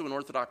 He's also an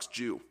Orthodox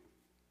Jew.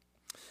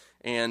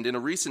 And in a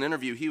recent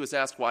interview, he was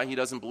asked why he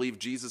doesn't believe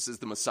Jesus is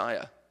the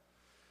Messiah.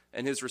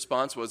 And his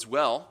response was,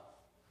 well,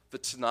 the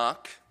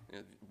Tanakh,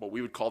 what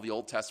we would call the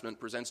Old Testament,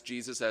 presents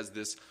Jesus as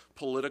this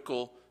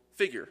political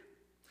figure.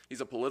 He's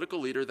a political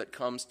leader that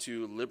comes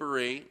to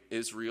liberate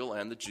Israel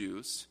and the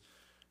Jews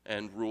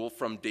and rule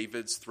from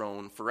David's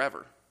throne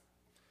forever.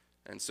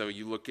 And so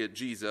you look at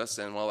Jesus,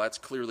 and well, that's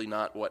clearly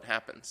not what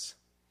happens.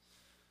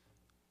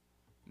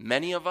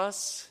 Many of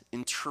us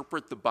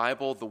interpret the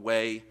Bible the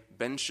way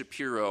Ben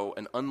Shapiro,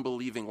 an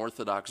unbelieving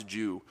Orthodox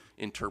Jew,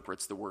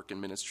 interprets the work and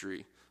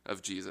ministry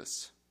of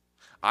Jesus.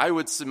 I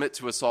would submit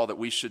to us all that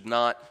we should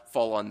not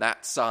fall on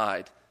that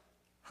side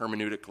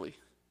hermeneutically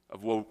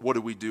of what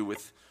do we do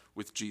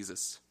with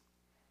Jesus.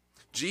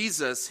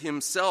 Jesus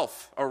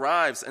himself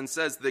arrives and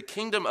says the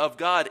kingdom of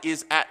God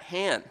is at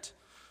hand.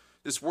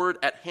 This word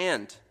at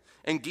hand,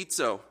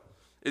 engizo,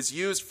 is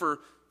used for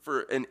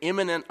an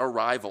imminent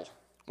arrival.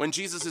 When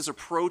Jesus is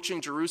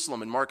approaching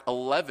Jerusalem in Mark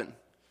 11,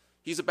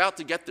 he's about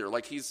to get there,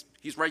 like he's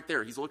right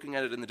there. He's looking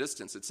at it in the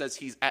distance. It says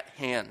he's at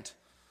hand.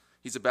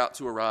 He's about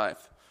to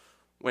arrive.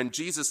 When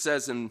Jesus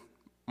says in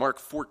Mark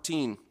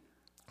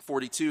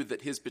 14:42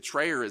 that his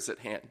betrayer is at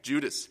hand,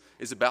 Judas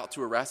is about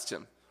to arrest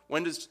him.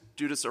 When does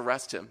Judas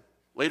arrest him?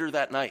 Later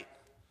that night.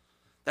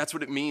 That's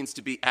what it means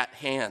to be at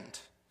hand.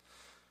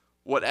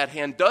 What at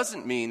hand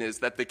doesn't mean is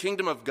that the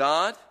kingdom of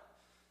God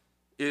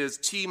is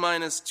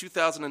T-minus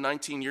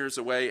 2019 years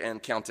away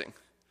and counting.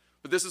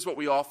 But this is what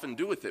we often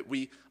do with it.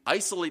 We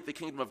isolate the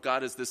kingdom of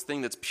God as this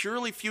thing that's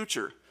purely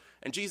future.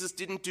 And Jesus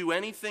didn't do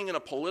anything in a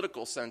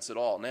political sense at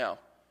all now.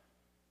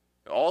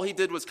 All he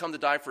did was come to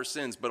die for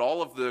sins, but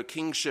all of the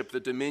kingship,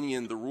 the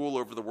dominion, the rule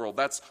over the world,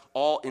 that's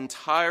all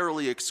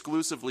entirely,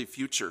 exclusively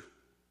future.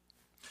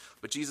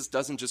 But Jesus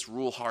doesn't just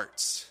rule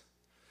hearts.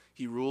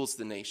 He rules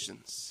the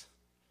nations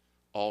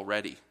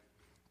already,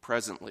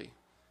 presently,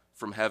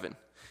 from heaven.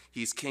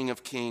 He's King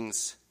of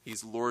kings.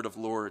 He's Lord of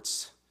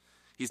lords.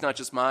 He's not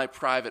just my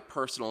private,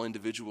 personal,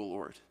 individual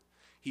Lord.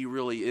 He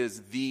really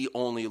is the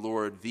only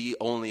Lord, the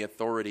only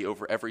authority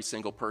over every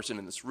single person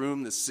in this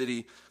room, this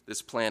city,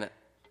 this planet.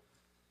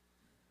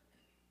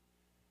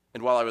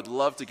 And while I would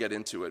love to get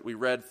into it, we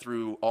read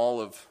through all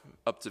of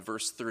up to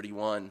verse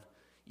 31.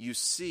 You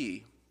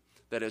see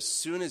that as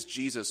soon as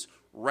Jesus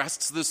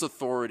wrests this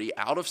authority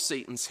out of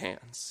Satan's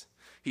hands,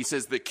 he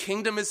says, the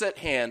kingdom is at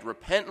hand,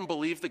 repent and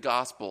believe the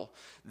gospel.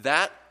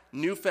 That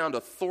newfound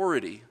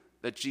authority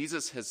that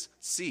Jesus has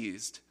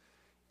seized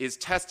is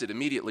tested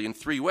immediately in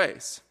three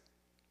ways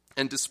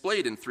and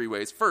displayed in three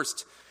ways.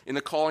 First, in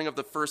the calling of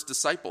the first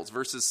disciples,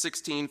 verses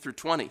 16 through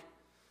 20.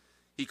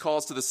 He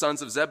calls to the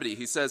sons of Zebedee.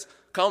 He says,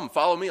 come,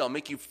 follow me, I'll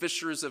make you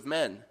fishers of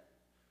men.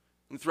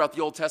 And throughout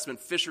the Old Testament,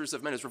 fishers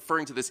of men is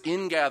referring to this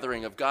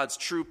ingathering of God's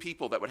true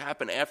people that would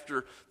happen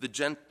after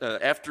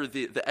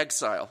the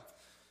exile.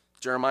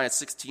 Jeremiah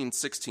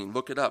 16:16,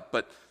 look it up.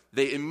 But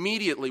they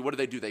immediately, what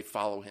do? They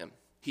follow him.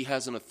 He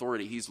has an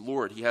authority. He's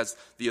Lord. He has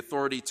the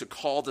authority to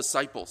call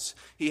disciples.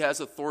 He has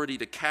authority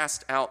to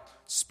cast out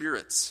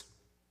spirits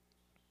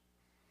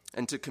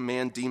and to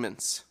command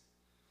demons.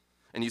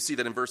 And you see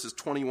that in verses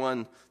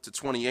 21 to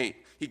 28.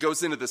 He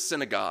goes into the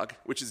synagogue,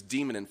 which is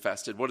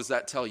demon-infested. What does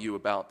that tell you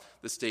about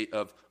the state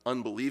of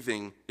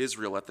unbelieving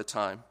Israel at the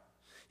time?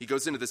 He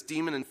goes into this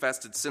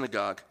demon-infested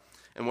synagogue,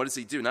 and what does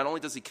he do? Not only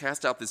does he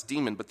cast out this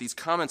demon, but these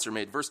comments are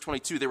made. Verse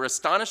 22, they were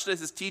astonished at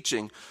his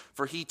teaching,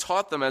 for he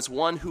taught them as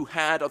one who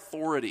had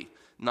authority,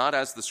 not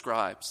as the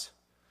scribes.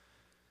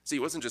 See, he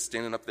wasn't just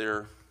standing up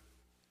there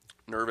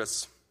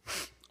nervous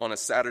on a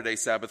Saturday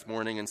Sabbath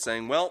morning and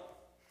saying, well,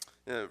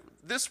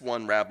 this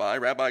one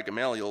Rabbi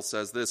Gamaliel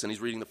says this, and he's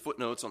reading the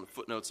footnotes on the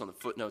footnotes on the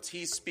footnotes.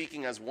 He's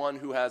speaking as one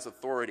who has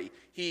authority.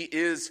 He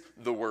is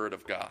the Word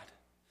of God.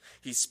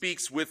 He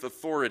speaks with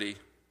authority.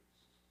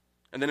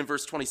 And then in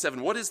verse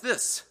 27, what is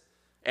this?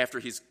 After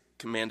he's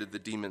commanded the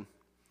demon.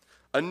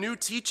 A new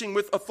teaching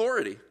with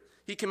authority.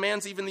 He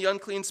commands even the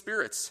unclean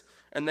spirits,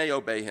 and they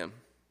obey him.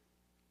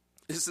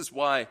 This is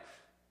why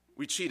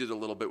we cheated a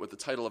little bit with the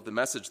title of the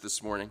message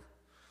this morning.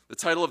 The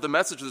title of the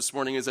message this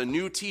morning is A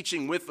New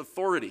Teaching with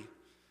Authority.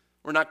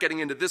 We're not getting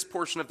into this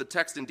portion of the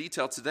text in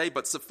detail today,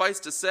 but suffice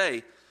to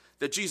say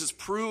that Jesus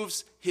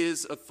proves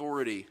his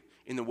authority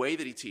in the way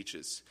that he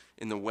teaches,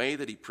 in the way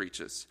that he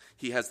preaches.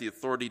 He has the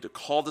authority to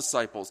call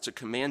disciples, to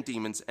command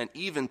demons, and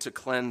even to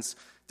cleanse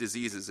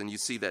diseases. And you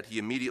see that he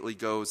immediately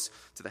goes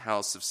to the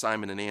house of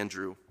Simon and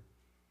Andrew,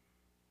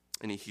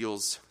 and he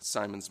heals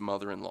Simon's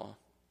mother-in-law.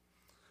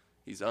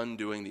 He's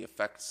undoing the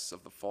effects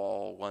of the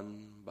fall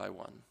one by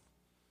one,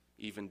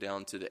 even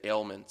down to the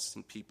ailments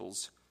in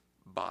people's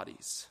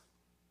bodies.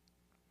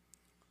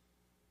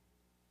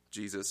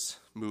 Jesus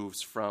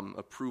moves from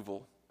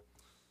approval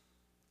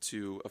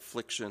to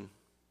affliction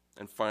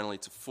and finally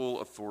to full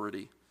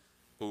authority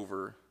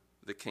over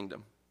the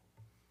kingdom.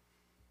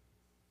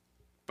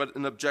 But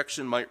an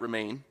objection might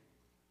remain.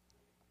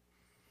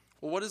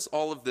 Well, what does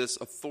all of this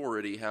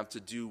authority have to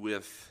do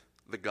with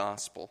the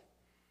gospel?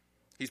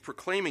 He's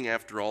proclaiming,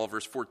 after all,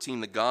 verse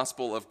 14, the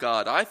gospel of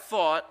God. I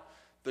thought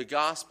the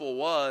gospel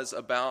was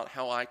about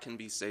how I can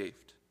be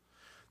saved.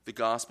 The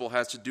gospel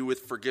has to do with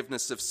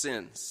forgiveness of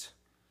sins.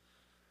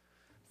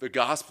 The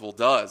gospel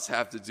does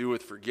have to do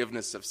with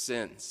forgiveness of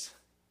sins.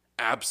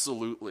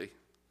 Absolutely.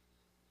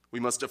 We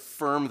must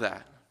affirm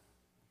that.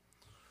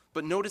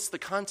 But notice the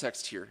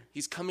context here.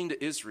 He's coming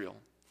to Israel.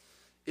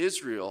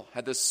 Israel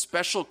had this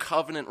special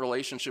covenant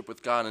relationship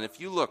with God. And if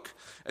you look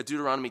at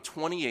Deuteronomy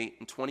 28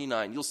 and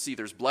 29, you'll see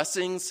there's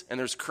blessings and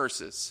there's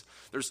curses.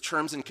 There's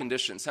terms and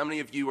conditions. How many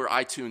of you are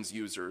iTunes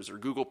users or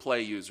Google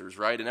Play users,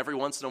 right? And every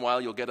once in a while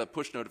you'll get a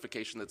push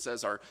notification that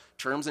says our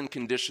terms and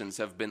conditions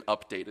have been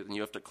updated, and you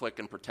have to click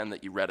and pretend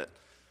that you read it.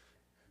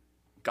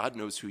 God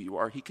knows who you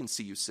are. He can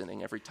see you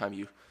sinning every time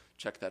you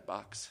check that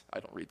box. I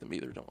don't read them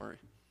either, don't worry.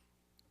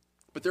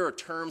 But there are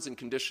terms and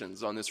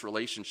conditions on this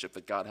relationship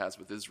that God has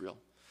with Israel.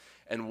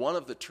 And one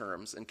of the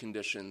terms and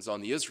conditions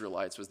on the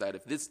Israelites was that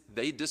if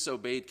they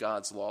disobeyed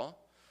God's law,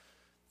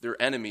 their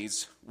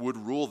enemies would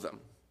rule them.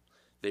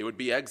 They would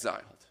be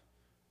exiled.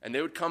 And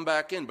they would come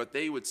back in, but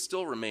they would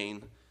still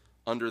remain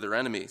under their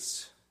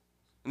enemies.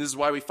 And this is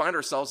why we find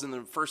ourselves in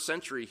the first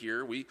century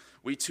here. We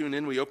tune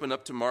in, we open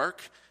up to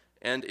Mark,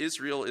 and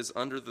Israel is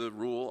under the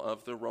rule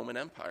of the Roman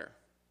Empire.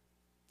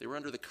 They were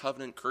under the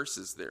covenant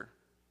curses there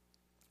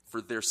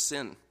for their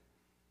sin.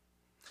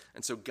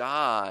 And so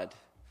God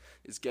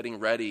is getting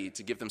ready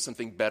to give them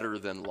something better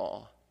than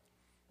law,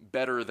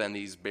 better than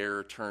these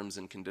bare terms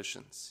and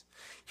conditions.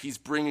 He's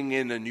bringing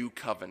in a new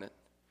covenant.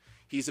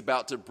 He's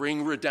about to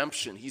bring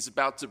redemption. He's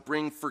about to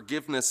bring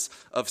forgiveness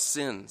of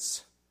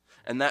sins.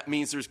 And that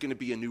means there's going to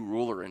be a new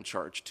ruler in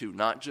charge too,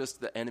 not just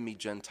the enemy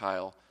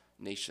Gentile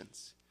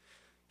nations.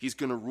 He's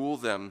going to rule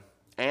them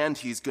and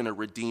he's going to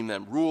redeem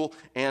them. Rule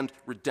and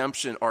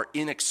redemption are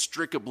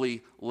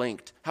inextricably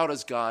linked. How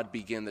does God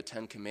begin the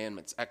Ten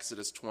Commandments?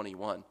 Exodus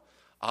 21.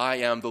 I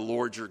am the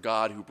Lord your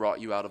God who brought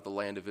you out of the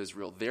land of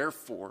Israel.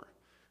 Therefore,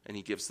 and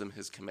he gives them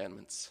his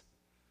commandments.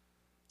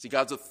 See,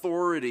 God's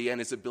authority and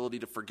his ability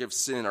to forgive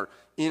sin are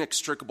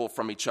inextricable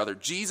from each other.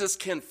 Jesus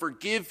can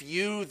forgive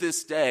you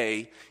this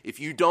day if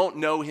you don't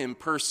know him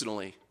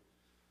personally,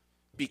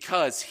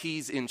 because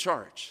he's in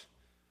charge.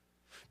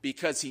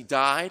 Because he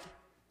died,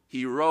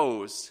 he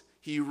rose,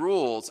 he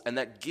rules, and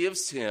that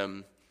gives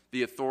him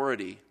the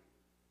authority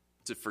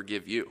to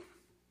forgive you.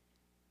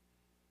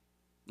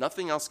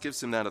 Nothing else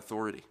gives him that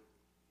authority.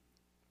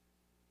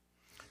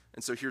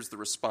 And so here's the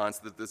response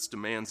that this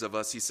demands of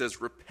us. He says,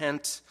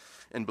 repent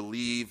and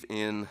believe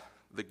in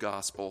the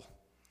gospel.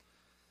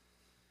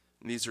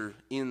 And these are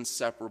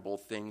inseparable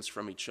things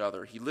from each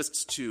other. He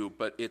lists two,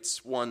 but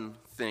it's one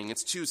thing.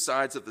 It's two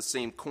sides of the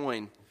same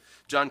coin.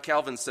 John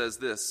Calvin says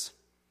this,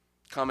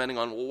 commenting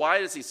on, well, why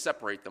does he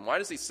separate them? Why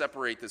does he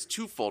separate this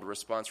twofold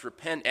response,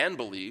 repent and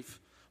believe?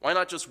 Why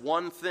not just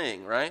one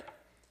thing, right?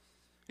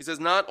 He says,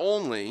 not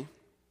only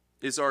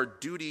is our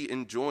duty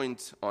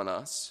enjoined on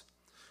us,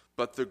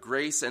 but the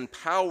grace and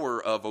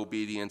power of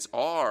obedience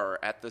are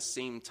at the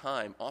same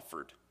time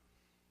offered.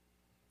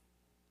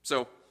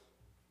 So,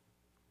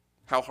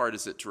 how hard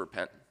is it to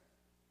repent?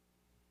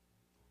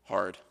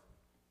 Hard.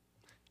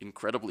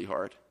 Incredibly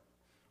hard.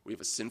 We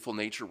have a sinful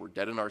nature. We're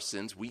dead in our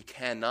sins. We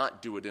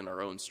cannot do it in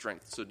our own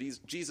strength. So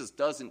Jesus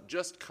doesn't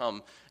just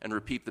come and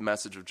repeat the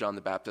message of John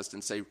the Baptist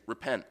and say,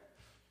 repent,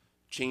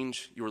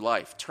 change your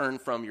life, turn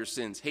from your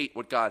sins, hate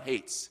what God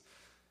hates.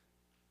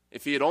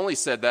 If he had only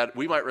said that,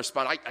 we might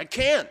respond, I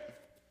can't.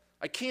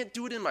 I can't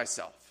do it in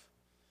myself.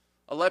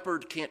 A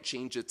leopard can't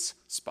change its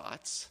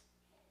spots.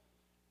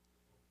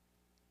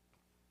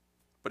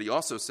 But he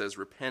also says,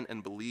 repent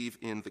and believe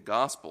in the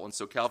gospel. And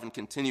so Calvin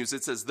continues,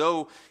 it's as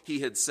though he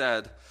had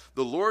said,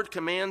 the Lord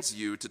commands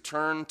you to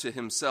turn to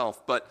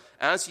himself, but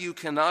as you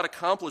cannot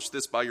accomplish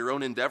this by your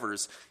own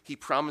endeavors, he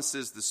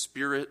promises the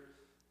spirit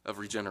of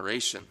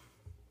regeneration.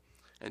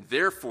 And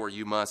therefore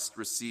you must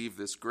receive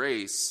this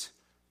grace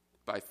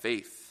by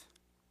faith.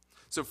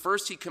 So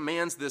first he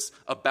commands this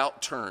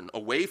about turn,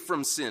 away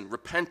from sin,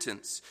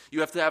 repentance. You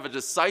have to have a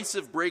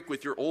decisive break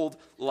with your old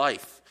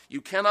life. You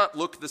cannot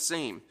look the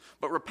same.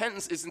 But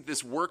repentance isn't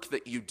this work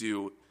that you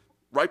do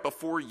right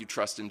before you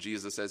trust in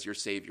Jesus as your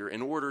Savior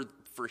in order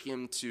for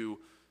him to,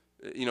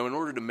 in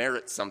order to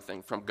merit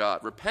something from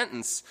God.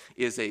 Repentance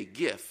is a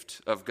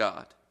gift of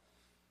God.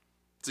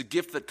 It's a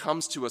gift that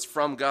comes to us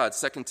from God.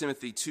 2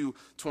 Timothy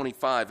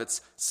 2:25.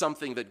 It's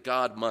something that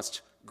God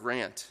must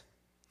grant.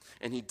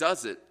 And he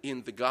does it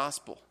in the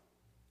gospel.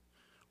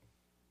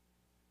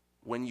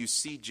 When you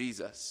see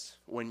Jesus,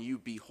 when you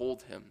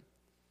behold him,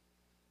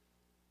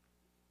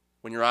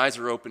 when your eyes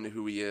are open to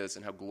who he is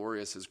and how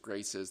glorious his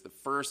grace is, the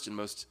first and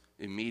most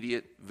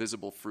immediate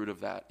visible fruit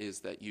of that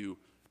is that you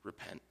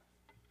repent.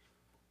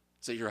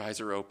 So your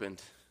eyes are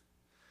opened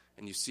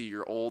and you see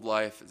your old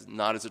life is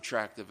not as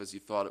attractive as you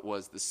thought it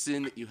was. The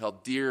sin that you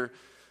held dear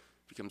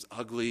becomes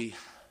ugly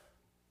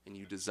and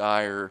you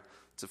desire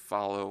to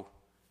follow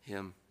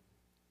him.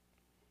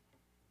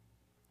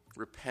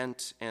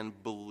 Repent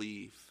and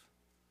believe.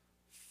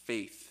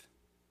 Faith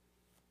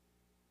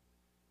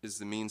is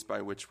the means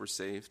by which we're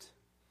saved.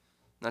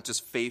 Not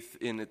just faith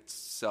in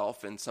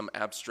itself in some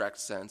abstract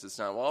sense. It's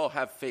not, well, I'll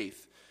have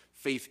faith.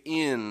 Faith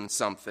in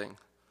something.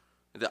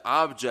 The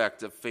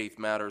object of faith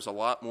matters a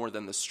lot more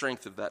than the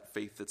strength of that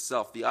faith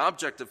itself. The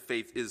object of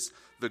faith is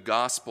the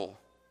gospel.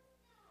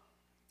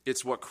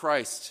 It's what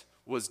Christ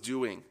was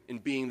doing in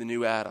being the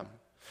new Adam.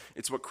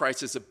 It's what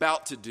Christ is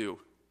about to do.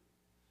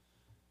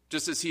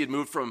 Just as he had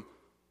moved from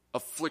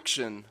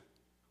affliction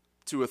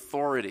to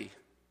authority,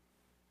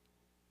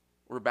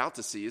 we're about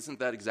to see, isn't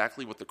that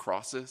exactly what the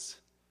cross is?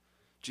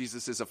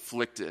 Jesus is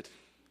afflicted,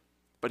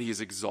 but he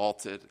is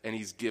exalted and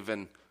he's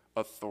given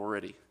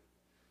authority.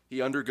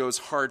 He undergoes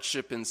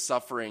hardship and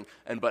suffering,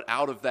 but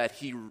out of that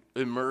he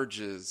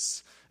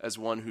emerges as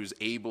one who's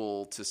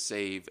able to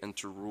save and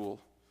to rule.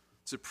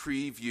 It's a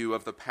preview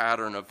of the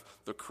pattern of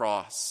the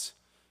cross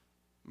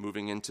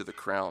moving into the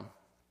crown.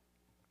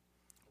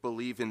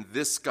 Believe in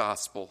this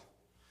gospel,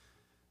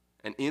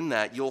 and in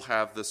that you'll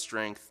have the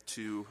strength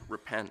to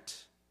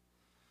repent.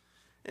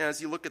 And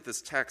as you look at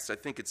this text, I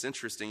think it's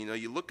interesting.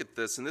 You look at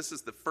this, and this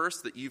is the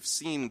first that you've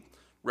seen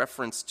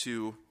reference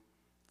to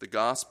the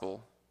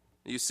gospel.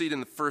 You see it in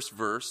the first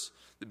verse,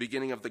 the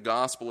beginning of the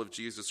gospel of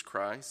Jesus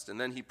Christ,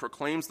 and then he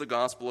proclaims the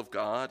gospel of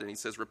God, and he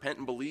says, repent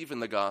and believe in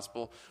the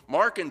gospel.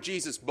 Mark and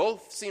Jesus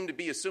both seem to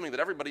be assuming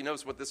that everybody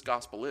knows what this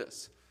gospel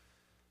is.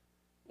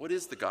 What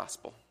is the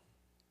gospel?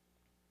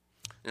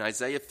 In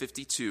Isaiah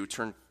 52,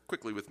 turn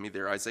quickly with me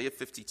there, Isaiah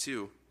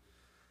 52,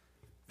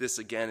 this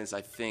again is, I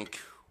think,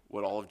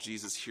 what all of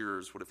Jesus'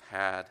 hearers would have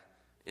had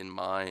in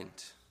mind.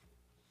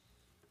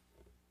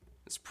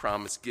 This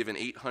promise given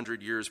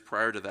 800 years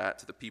prior to that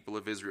to the people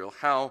of Israel.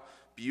 How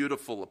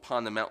beautiful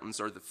upon the mountains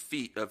are the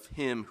feet of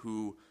him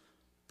who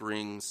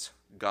brings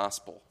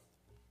gospel,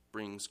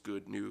 brings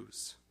good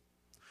news,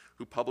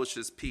 who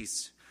publishes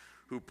peace,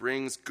 who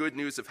brings good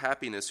news of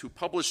happiness, who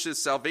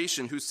publishes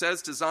salvation, who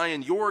says to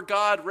Zion, your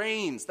God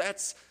reigns.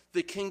 That's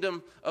the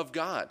kingdom of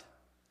God.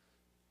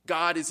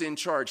 God is in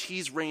charge.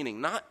 He's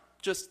reigning, not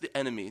just the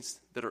enemies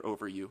that are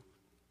over you.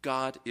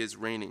 God is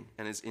reigning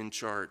and is in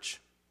charge.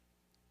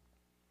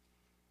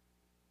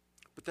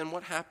 But then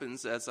what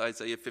happens as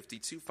Isaiah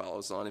 52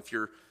 follows on? If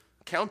you're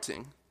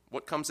counting,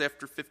 what comes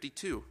after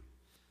 52?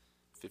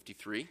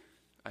 53,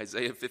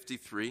 Isaiah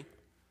 53.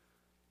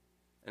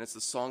 And it's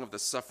the song of the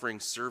suffering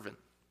servant.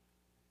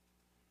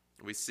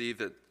 We see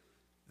that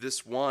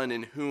This one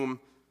in whom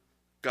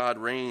God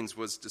reigns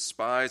was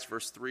despised,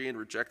 verse 3, and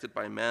rejected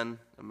by men,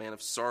 a man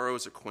of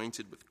sorrows,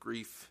 acquainted with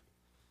grief.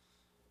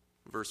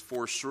 Verse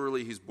 4,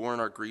 surely he's borne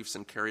our griefs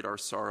and carried our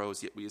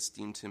sorrows, yet we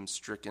esteemed him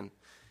stricken,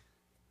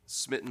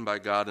 smitten by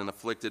God and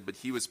afflicted, but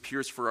he was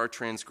pierced for our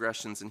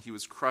transgressions, and he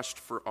was crushed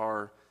for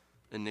our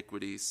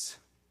iniquities.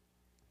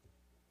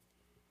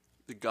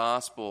 The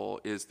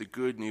gospel is the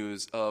good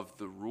news of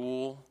the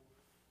rule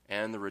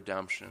and the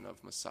redemption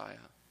of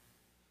Messiah.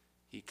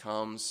 He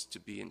comes to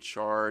be in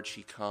charge.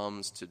 He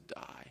comes to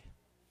die.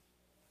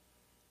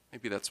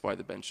 Maybe that's why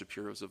the Ben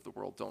Shapiros of the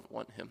world don't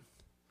want him.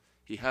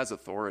 He has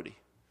authority.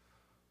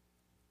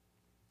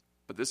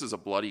 But this is a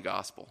bloody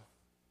gospel.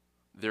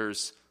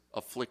 There's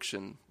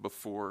affliction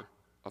before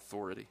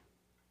authority.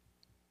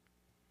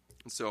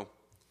 And so,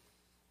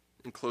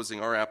 in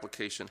closing our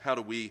application, how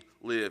do we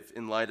live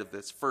in light of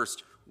this?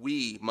 First,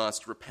 we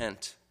must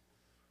repent.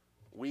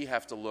 We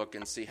have to look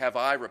and see, have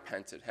I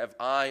repented? Have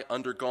I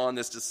undergone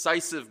this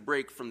decisive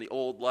break from the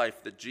old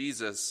life that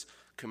Jesus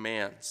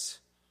commands?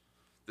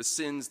 The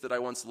sins that I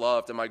once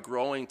loved, am I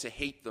growing to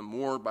hate them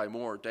more by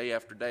more, day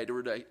after day?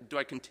 Do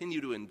I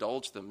continue to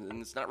indulge them?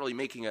 And it's not really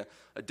making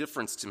a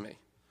difference to me.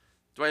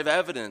 Do I have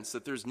evidence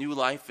that there's new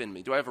life in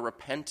me? Do I have a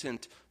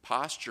repentant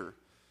posture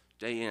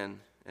day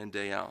in and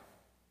day out?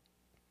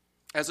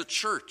 As a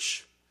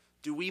church,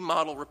 do we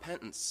model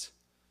repentance?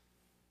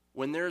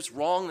 When there's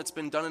wrong that's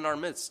been done in our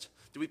midst,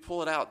 do we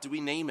pull it out? Do we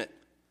name it?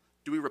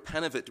 Do we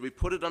repent of it? Do we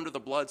put it under the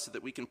blood so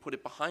that we can put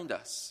it behind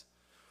us?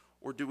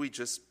 Or do we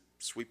just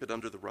sweep it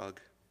under the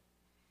rug?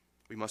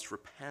 We must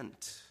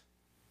repent.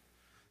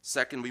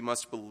 Second, we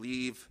must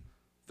believe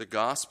the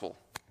gospel.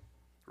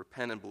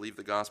 Repent and believe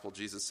the gospel.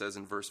 Jesus says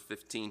in verse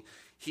 15,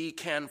 he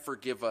can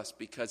forgive us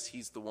because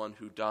he's the one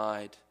who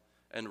died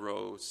and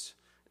rose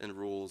and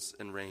rules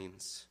and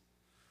reigns.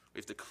 We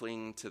have to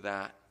cling to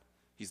that.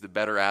 He's the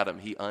better Adam.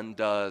 He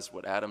undoes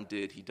what Adam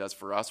did. He does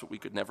for us what we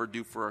could never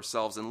do for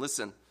ourselves. And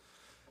listen,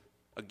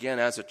 again,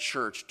 as a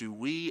church, do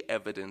we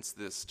evidence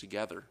this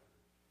together?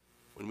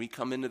 When we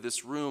come into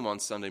this room on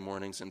Sunday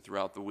mornings and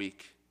throughout the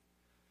week,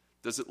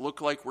 does it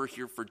look like we're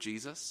here for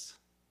Jesus?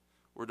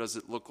 Or does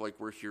it look like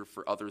we're here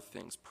for other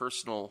things,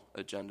 personal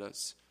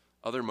agendas,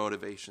 other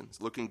motivations,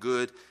 looking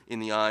good in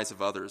the eyes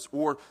of others?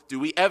 Or do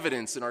we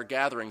evidence in our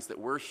gatherings that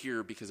we're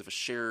here because of a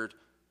shared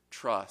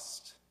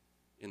trust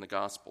in the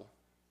gospel?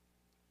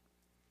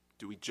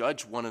 Do we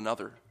judge one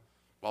another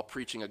while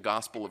preaching a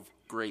gospel of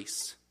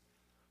grace?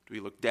 Do we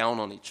look down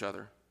on each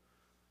other?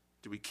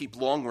 Do we keep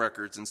long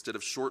records instead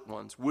of short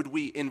ones? Would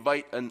we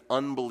invite an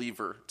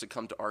unbeliever to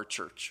come to our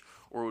church?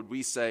 Or would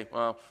we say,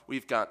 well,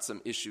 we've got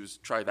some issues,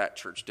 try that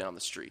church down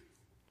the street?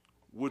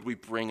 Would we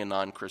bring a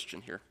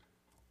non-Christian here?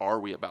 Are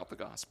we about the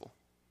gospel?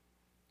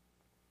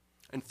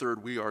 And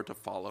third, we are to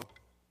follow.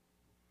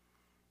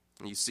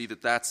 And you see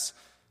that that's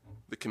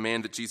the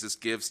command that Jesus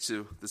gives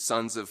to the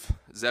sons of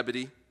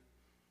Zebedee.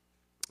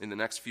 In the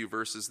next few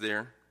verses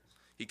there,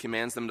 he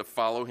commands them to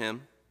follow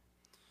him.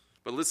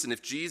 But listen,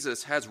 if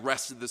Jesus has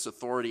wrested this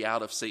authority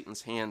out of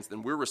Satan's hands,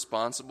 then we're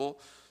responsible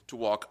to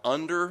walk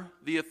under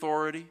the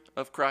authority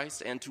of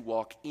Christ and to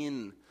walk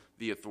in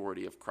the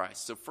authority of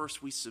Christ. So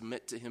first, we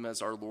submit to him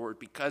as our Lord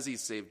because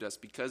he's saved us,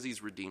 because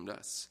he's redeemed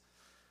us.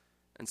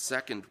 And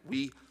second,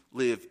 we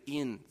live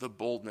in the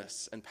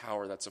boldness and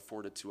power that's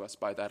afforded to us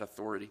by that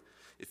authority.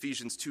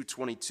 Ephesians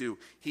 2:22,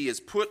 he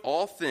has put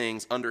all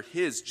things under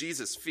his,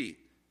 Jesus' feet,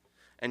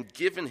 and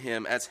given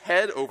him as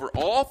head over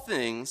all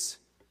things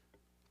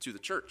to the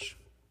church.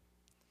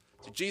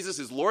 So Jesus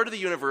is Lord of the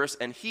universe,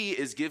 and he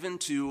is given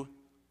to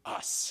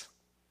us.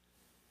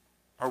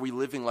 Are we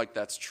living like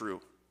that's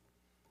true?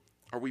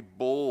 Are we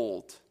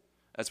bold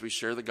as we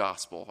share the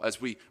gospel, as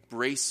we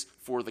brace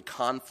for the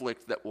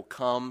conflict that will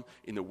come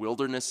in the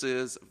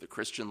wildernesses of the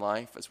Christian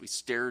life, as we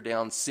stare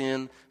down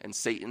sin and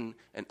Satan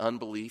and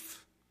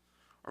unbelief?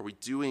 Are we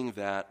doing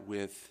that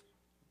with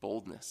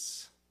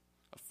boldness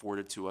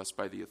afforded to us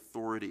by the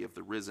authority of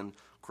the risen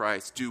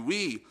Christ? Do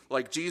we,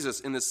 like Jesus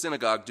in the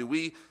synagogue, do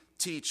we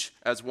teach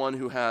as one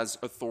who has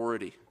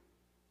authority,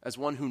 as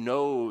one who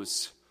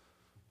knows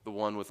the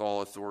one with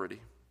all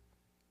authority?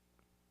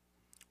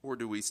 Or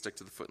do we stick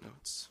to the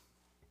footnotes?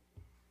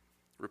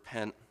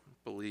 Repent,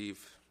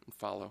 believe, and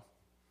follow.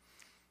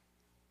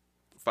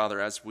 Father,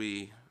 as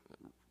we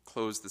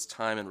close this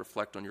time and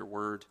reflect on your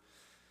word,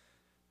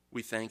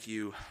 we thank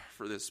you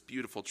for this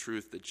beautiful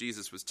truth that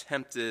Jesus was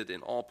tempted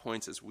in all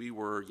points as we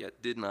were,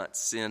 yet did not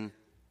sin.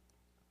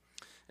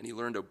 And he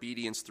learned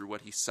obedience through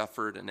what he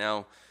suffered, and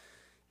now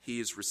he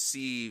has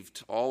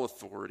received all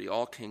authority,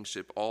 all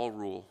kingship, all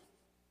rule.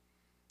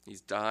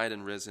 He's died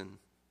and risen.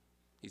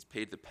 He's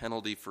paid the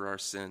penalty for our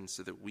sins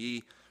so that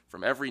we,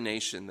 from every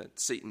nation that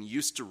Satan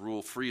used to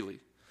rule freely,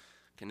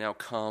 can now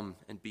come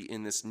and be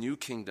in this new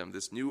kingdom,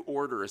 this new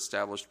order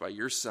established by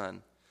your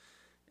Son,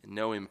 and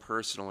know him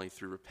personally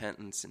through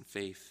repentance and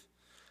faith.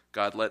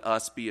 God, let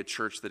us be a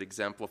church that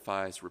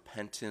exemplifies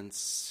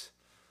repentance.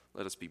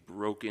 Let us be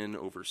broken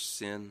over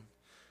sin.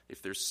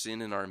 If there's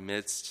sin in our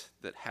midst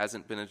that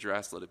hasn't been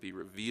addressed, let it be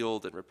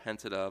revealed and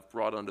repented of,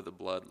 brought under the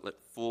blood.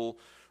 Let full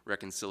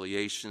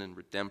reconciliation and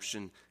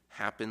redemption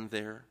happen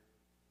there.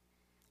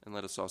 And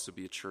let us also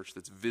be a church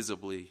that's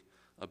visibly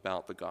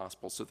about the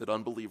gospel, so that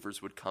unbelievers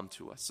would come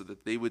to us, so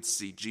that they would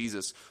see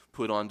Jesus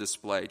put on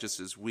display, just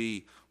as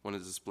we want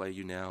to display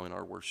you now in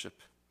our worship.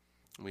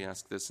 And we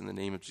ask this in the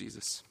name of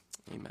Jesus.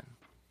 Amen.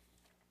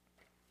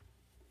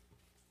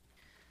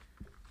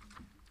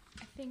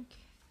 I think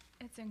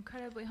it's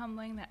incredibly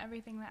humbling that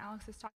everything that Alex has talked